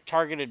specific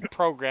targeted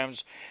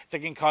programs that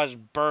can cause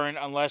burn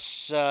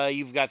unless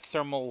you've got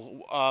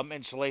thermal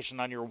insulation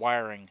on your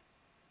wiring.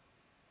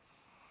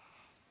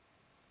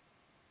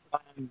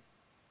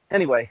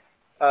 Anyway,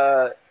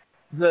 uh,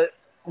 the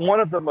one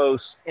of the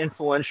most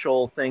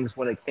influential things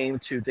when it came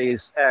to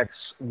Deus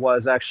Ex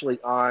was actually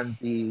on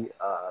the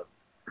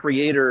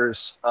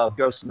creators of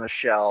Ghost in the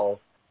Shell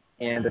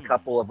and a Mm.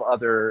 couple of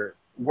other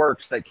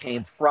works that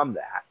came from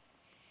that,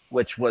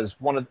 which was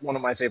one of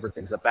my favorite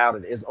things about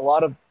it. Is a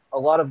lot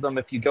of them,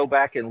 if you go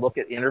back and look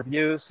at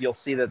interviews, you'll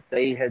see that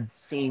they had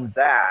seen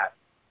that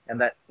and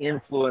that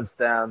influenced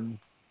them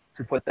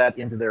to put that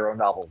into their own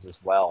novels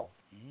as well.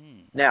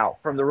 Mm. Now,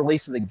 from the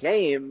release of the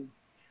game,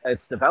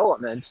 its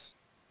development,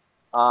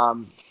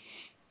 um,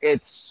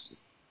 it's,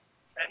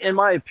 in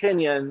my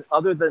opinion,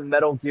 other than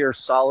Metal Gear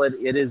Solid,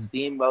 it is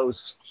the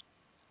most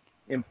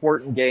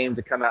important game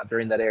to come out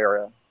during that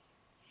era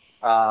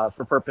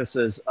for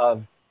purposes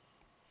of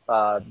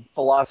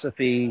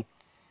philosophy,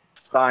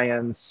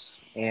 science,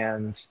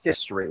 and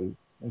history,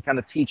 and kind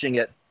of teaching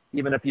it,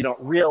 even if you don't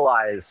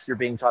realize you're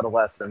being taught a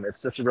lesson.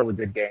 It's just a really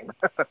good game.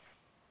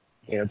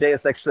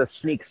 Deus Ex just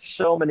sneaks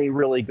so many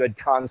really good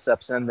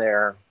concepts in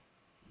there.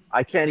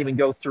 I can't even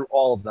go through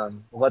all of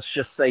them. Let's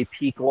just say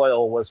peak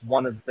oil was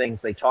one of the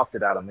things they talked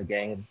about in the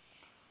game.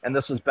 And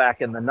this was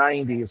back in the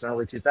 90s and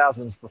early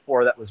 2000s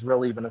before that was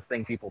really even a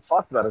thing people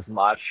talked about as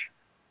much.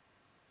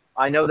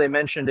 I know they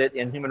mentioned it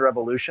in Human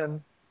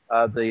Revolution,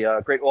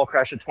 the Great Oil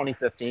Crash of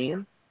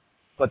 2015,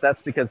 but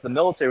that's because the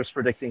military was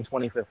predicting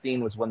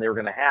 2015 was when they were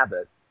going to have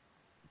it.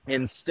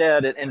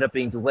 Instead, it ended up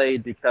being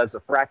delayed because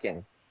of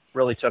fracking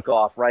really took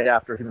off right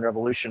after Human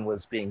Revolution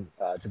was being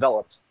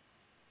developed,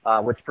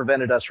 which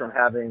prevented us from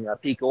having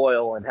peak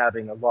oil and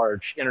having a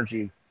large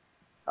energy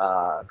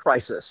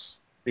crisis.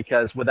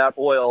 Because without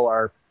oil,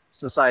 our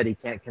society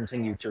can't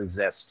continue to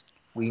exist.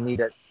 We need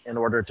it in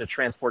order to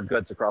transport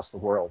goods across the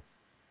world.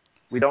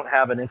 We don't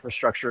have an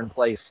infrastructure in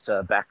place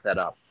to back that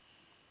up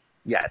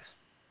yet.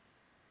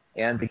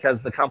 And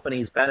because the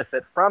companies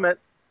benefit from it,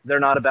 they're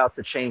not about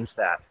to change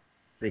that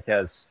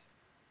because,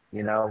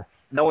 no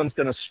one's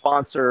going to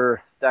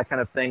sponsor that kind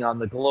of thing on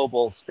the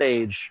global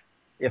stage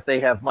if they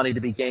have money to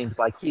be gained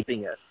by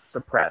keeping it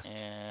suppressed.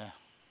 Yeah.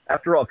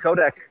 After all,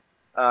 Kodak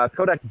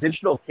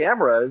digital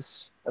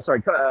cameras,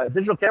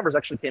 digital cameras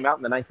actually came out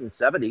in the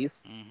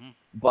 1970s, Mm-hmm.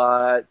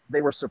 but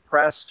they were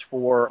suppressed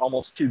for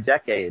almost 2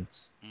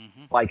 decades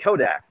Mm-hmm. by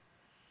Kodak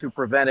to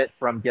prevent it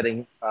from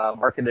getting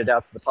marketed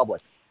out to the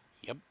public.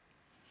 Yep.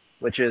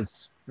 Which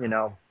is,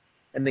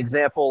 an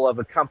example of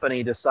a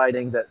company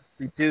deciding that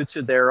due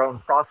to their own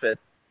profit,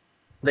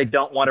 they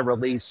don't want to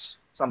release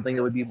something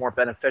that would be more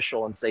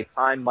beneficial and save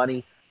time,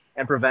 money,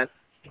 and prevent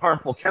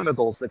harmful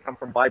chemicals that come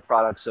from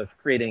byproducts of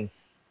creating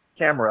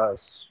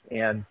cameras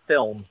and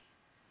film.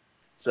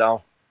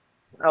 So,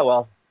 oh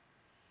well.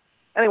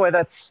 Anyway,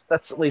 that's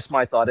at least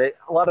my thought. A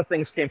lot of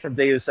things came from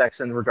Deus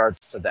Ex in regards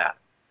to that.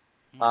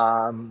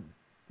 Mm.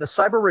 The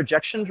cyber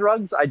rejection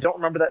drugs, I don't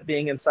remember that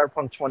being in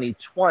Cyberpunk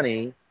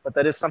 2020, but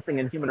that is something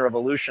in Human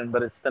Revolution,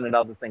 but it's been in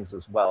other things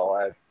as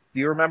well. Do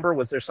you remember,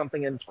 was there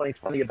something in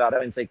 2020 about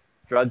having to take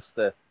drugs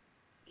to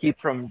keep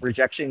from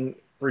rejection?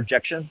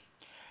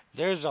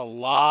 There's a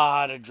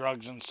lot of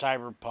drugs in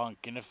Cyberpunk,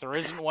 and if there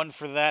isn't one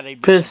for that,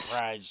 I'd be Pis-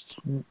 surprised.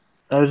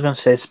 I was going to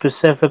say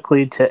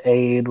specifically to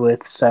aid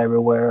with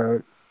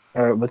cyberware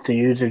or with the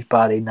user's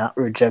body not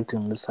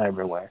rejecting the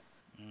cyberware.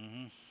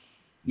 Mm-hmm.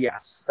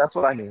 Yes, that's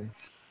what I mean.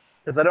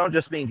 Because I don't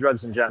just mean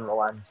drugs in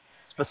general. I'm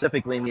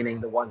specifically meaning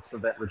the ones to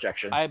prevent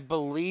rejection. I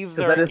believe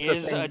 'Cause there that is the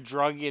is a thing.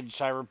 drug in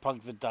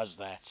Cyberpunk that does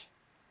that.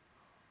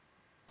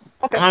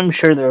 Okay. I'm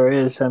sure there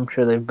is. I'm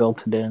sure they've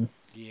built it in.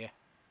 Yeah.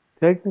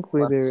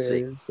 Technically, Let's there see.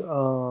 is.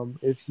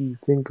 If you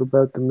think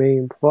about the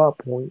main plot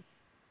point,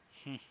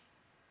 Hmm.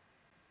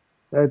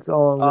 that's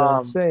all I'm gonna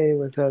Um, say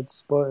without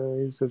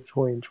spoilers of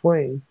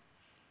 2020.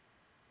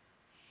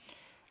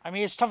 I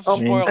mean, it's tough to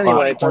Main spoil plot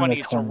anyway, point 2020. of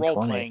It's a 2020.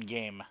 role-playing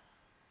game.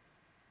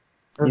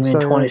 I'm You mean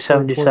signing up for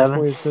 2077?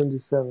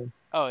 2077.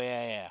 Oh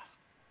yeah, yeah.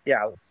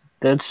 yeah,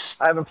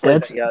 That's I haven't played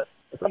that's that yet.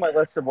 It's on my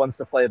list of ones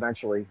to play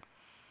eventually.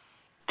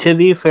 to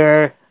be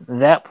fair,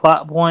 that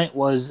plot point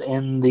was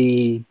in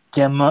the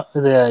demo,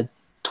 the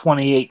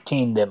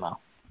 2018 demo.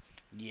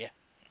 Yeah.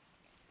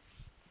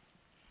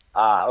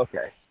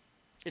 Okay.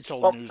 It's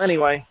old Well, news.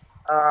 anyway,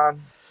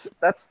 um,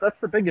 that's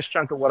the biggest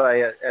chunk of what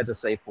I had to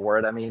say for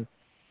it. I mean,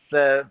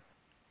 the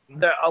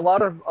a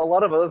lot of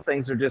other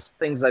things are just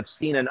things I've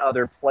seen in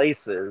other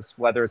places,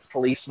 whether it's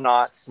Police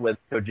Knots with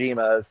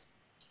Kojima's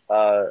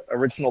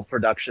original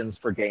productions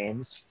for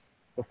games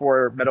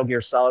before Metal Gear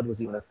Solid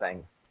was even a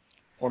thing,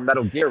 or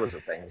Metal Gear was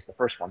a thing. It was the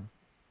first one,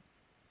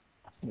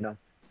 you know.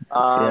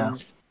 Yeah.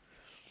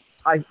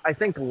 Um, I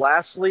think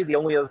lastly, the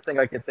only other thing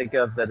I could think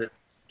of that it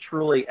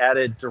truly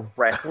added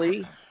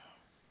directly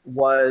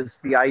was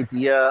the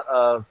idea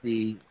of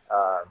the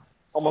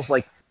almost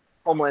like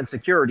Homeland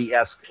Security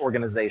esque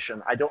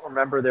organization. I don't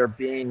remember there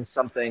being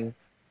something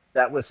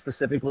that was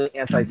specifically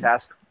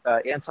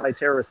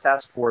anti-terrorist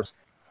task force,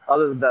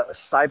 other than the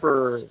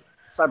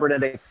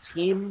cybernetic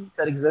team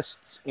that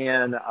exists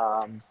in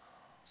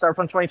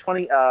Cyberpunk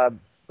 2020.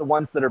 The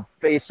ones that are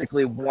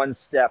basically one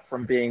step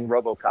from being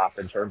RoboCop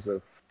in terms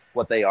of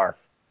what they are.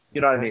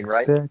 You know what I mean,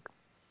 right? Tech.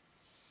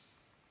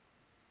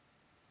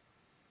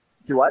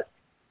 Do what?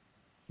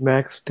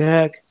 Max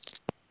Tech.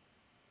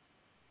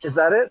 Is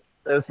that it?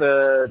 There's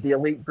the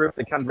elite group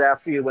that comes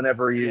after you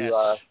whenever you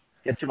Yes.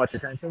 get too much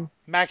attention.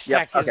 Max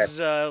Yep. Tech Okay. is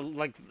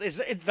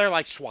they're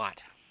like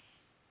SWAT. Well,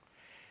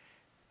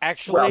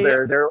 Actually,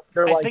 they're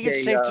I like think it's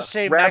a safe to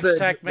say Max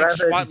Tech makes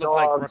SWAT rabid look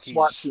like dog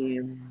SWAT rookies.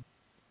 team.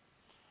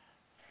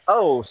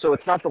 Oh, so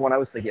it's not the one I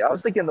was thinking. I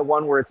was thinking the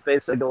one where it's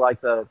basically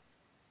like the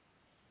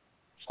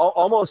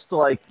almost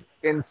like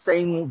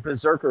insane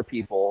berserker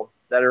people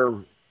that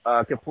are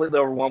completely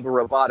overwhelmed with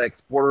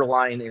robotics,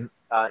 borderline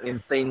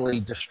insanely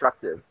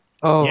destructive.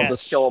 They'll Oh,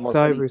 just kill Yes. almost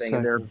Cyber anything,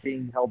 and they're Psycho.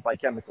 being held by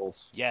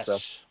chemicals. So,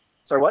 Yes.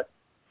 sorry, what?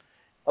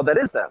 Oh, that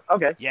is that.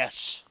 Okay,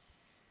 Yes.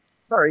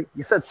 sorry,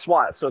 you said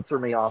SWAT, so it threw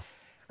me off.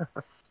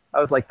 I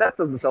was like, that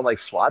doesn't sound like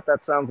SWAT.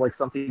 That sounds like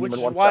something Which even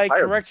is one why step I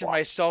higher than corrected SWAT.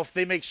 myself.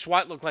 They make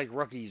SWAT look like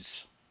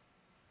rookies.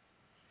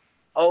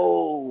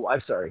 Oh, I'm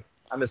sorry,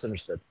 I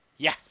misunderstood.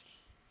 Yeah.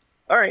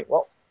 All right,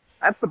 well,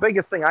 that's the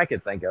biggest thing I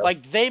could think of.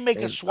 Like they I make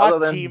a mean, other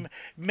SWAT team than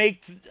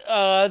make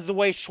the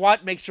way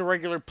SWAT makes a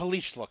regular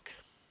police look.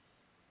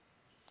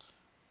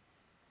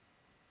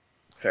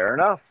 fair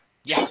enough.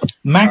 Yeah.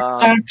 Max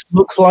Tech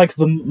look like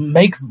the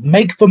make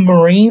the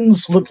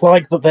Marines look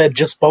like that they're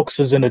just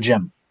boxers in a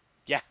gym.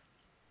 Yeah.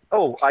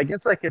 Oh, I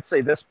guess I could say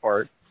this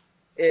part.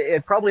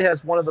 It probably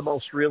has one of the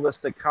most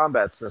realistic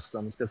combat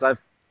systems because I've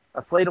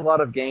played a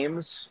lot of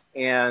games,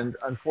 and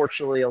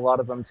unfortunately, a lot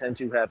of them tend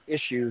to have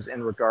issues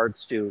in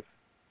regards to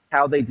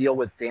how they deal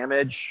with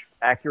damage,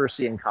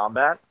 accuracy, and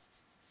combat.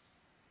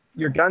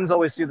 Your guns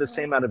always do the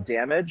same amount of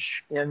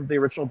damage in the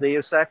original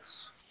Deus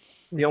Ex.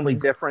 The only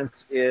Mhm.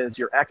 difference is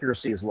your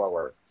accuracy is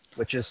lower,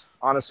 which is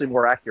honestly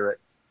more accurate.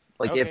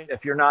 Like Okay.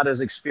 if you're not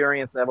as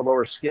experienced and have a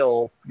lower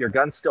skill, your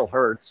gun still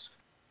hurts.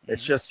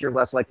 It's Mhm. just you're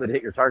less likely to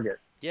hit your target.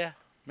 Yeah.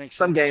 Makes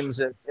Some sense. games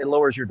it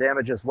lowers your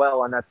damage as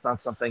well, and that's not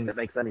something that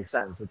makes any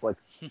sense. It's like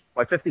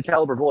my 50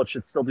 caliber bullet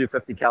should still do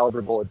 50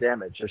 caliber bullet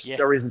damage. There's Yeah.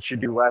 no reason it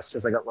should do less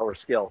because I got lower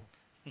skill.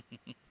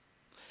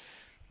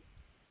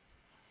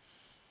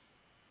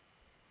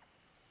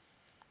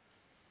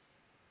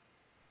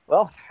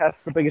 Well,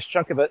 that's the biggest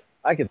chunk of it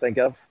I could think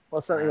of.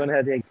 Unless All anyone right.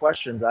 had any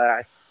questions,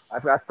 I've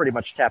pretty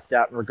much tapped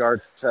out in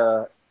regards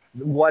to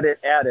what it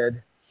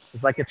added.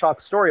 Because I could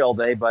talk story all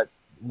day, but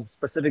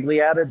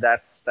specifically added,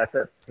 that's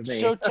it for me.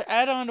 So to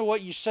add on to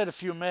what you said a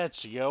few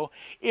minutes ago,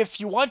 if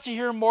you want to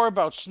hear more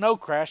about Snow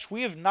Crash,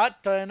 we have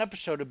not done an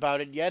episode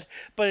about it yet,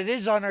 but it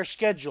is on our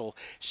schedule.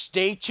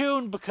 Stay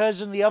tuned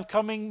because in the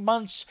upcoming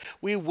months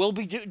we will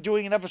be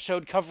doing an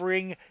episode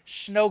covering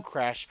Snow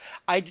Crash.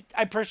 I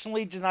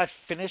personally did not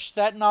finish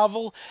that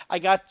novel. I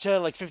got to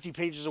like 50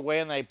 pages away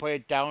and I put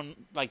it down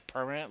like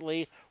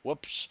permanently.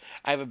 Whoops.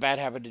 I have a bad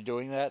habit of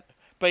doing that.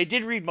 But I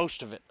did read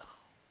most of it.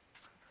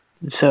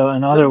 So,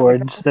 in other Good.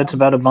 words, That that's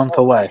sounds about a pretty month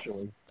solid, away.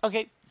 actually.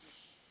 Okay.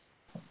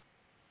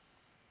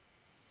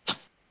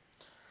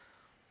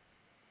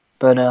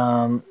 But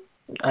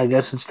I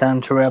guess it's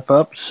time to wrap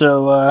up.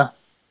 So,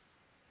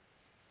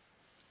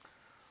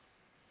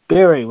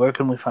 Barry, where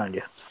can we find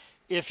you?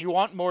 If you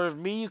want more of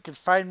me, you can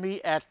find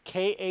me at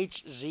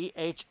KHZHAK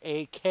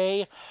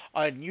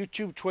on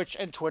YouTube, Twitch,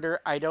 and Twitter.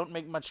 I don't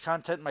make much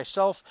content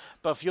myself,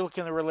 but if you look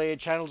in the related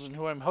channels and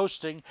who I'm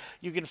hosting,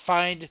 you can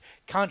find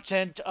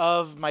content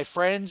of my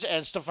friends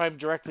and stuff I'm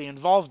directly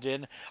involved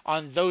in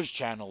on those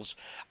channels.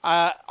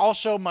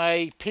 Also,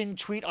 my pinned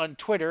tweet on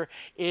Twitter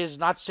is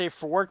not safe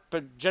for work,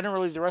 but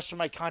generally the rest of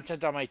my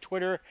content on my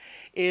Twitter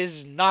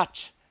is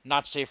not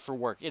safe for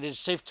work. It is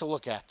safe to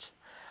look at.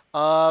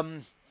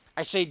 Um,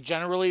 I say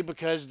generally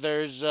because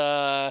there's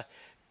a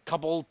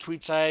couple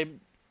tweets I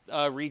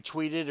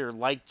retweeted or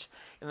liked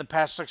in the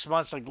past 6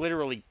 months, like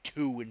literally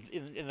two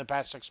in the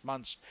past 6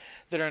 months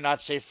that are not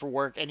safe for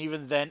work. And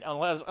even then,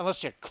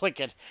 unless you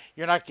click it,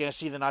 you're not going to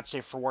see the not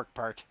safe for work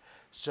part.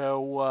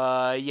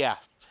 So, yeah.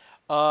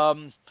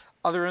 Um,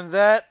 Other than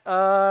that,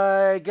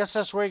 I guess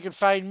that's where you can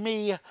find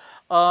me.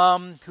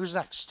 Who's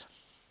next?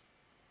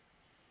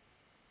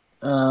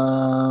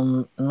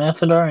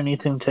 Matador,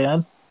 anything to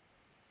add?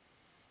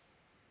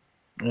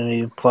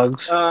 Any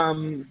plugs?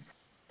 Um,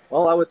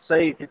 well, I would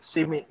say you could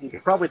see me. You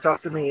could probably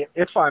talk to me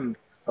if I'm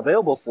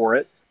available for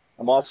it.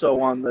 I'm also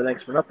on the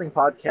Thanks for Nothing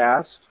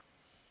podcast,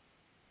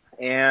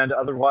 and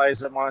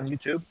otherwise, I'm on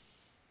YouTube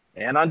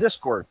and on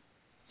Discord.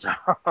 So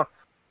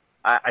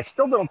I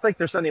still don't think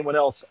there's anyone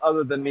else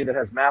other than me that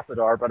has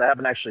Mathadar, but I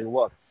haven't actually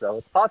looked. So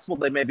it's possible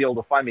they may be able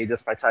to find me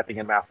just by typing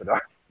in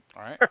Mathadar.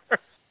 All right.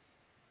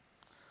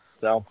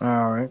 So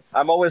All right.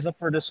 I'm always up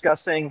for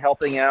discussing,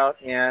 helping out,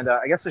 and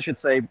I guess I should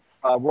say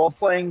role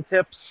playing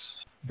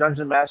tips,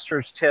 dungeon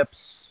masters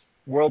tips,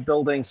 world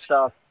building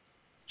stuff,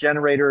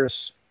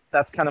 generators.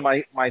 That's kind of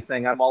my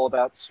thing. I'm all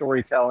about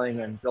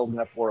storytelling and building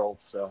up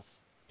worlds. So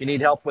if you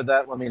need help with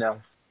that, let me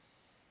know.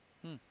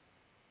 Hmm.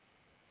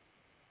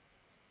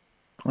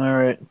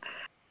 Alright.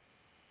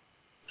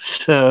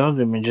 So,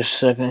 give me just a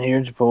second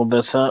here to pull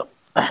this up.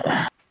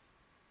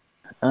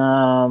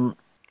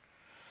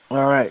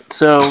 Alright,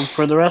 so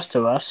for the rest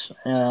of us,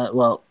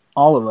 well,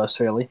 all of us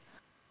really,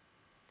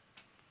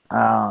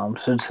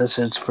 since this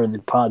is for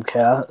this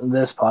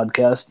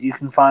podcast, you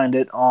can find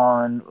it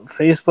on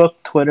Facebook,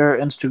 Twitter,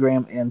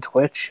 Instagram, and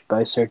Twitch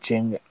by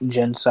searching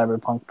Gen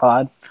Cyberpunk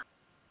Pod.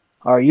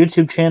 Our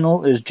YouTube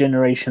channel is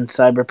Generation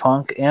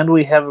Cyberpunk, and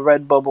we have a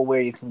Redbubble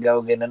where you can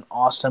go get an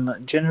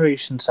awesome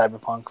Generation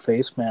Cyberpunk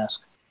face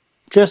mask.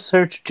 Just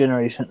search Gen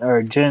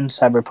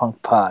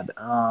Cyberpunk Pod.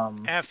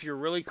 If you're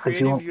really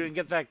creative, you can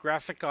get that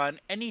graphic on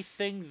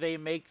anything they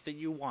make that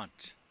you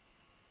want.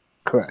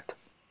 Correct.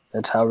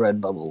 That's how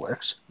Redbubble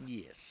works.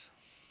 Yes.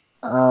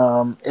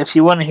 If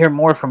you want to hear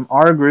more from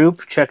our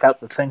group, check out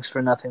the Thanks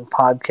for Nothing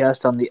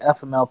podcast on the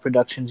FML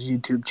Productions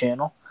YouTube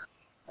channel.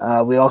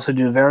 We also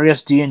do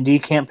various D&D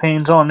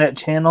campaigns on that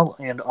channel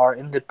and are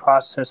in the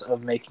process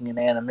of making an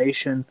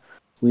animation.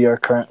 We are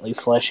currently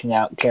fleshing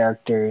out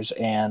characters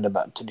and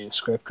about to do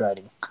script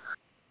writing.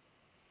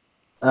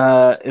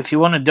 If you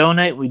want to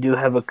donate, we do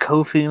have a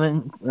coffee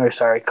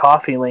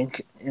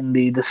link in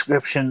the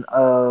description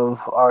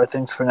of our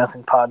Thanks for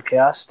Nothing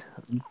podcast.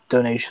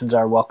 Donations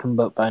are welcome,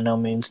 but by no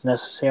means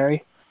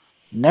necessary.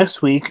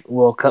 Next week,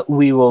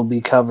 we will be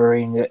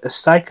covering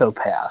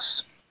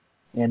Psychopaths.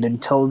 And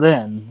until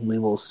then, we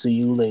will see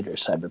you later,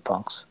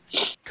 Cyberpunks.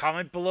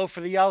 Comment below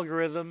for the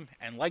algorithm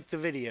and like the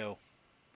video.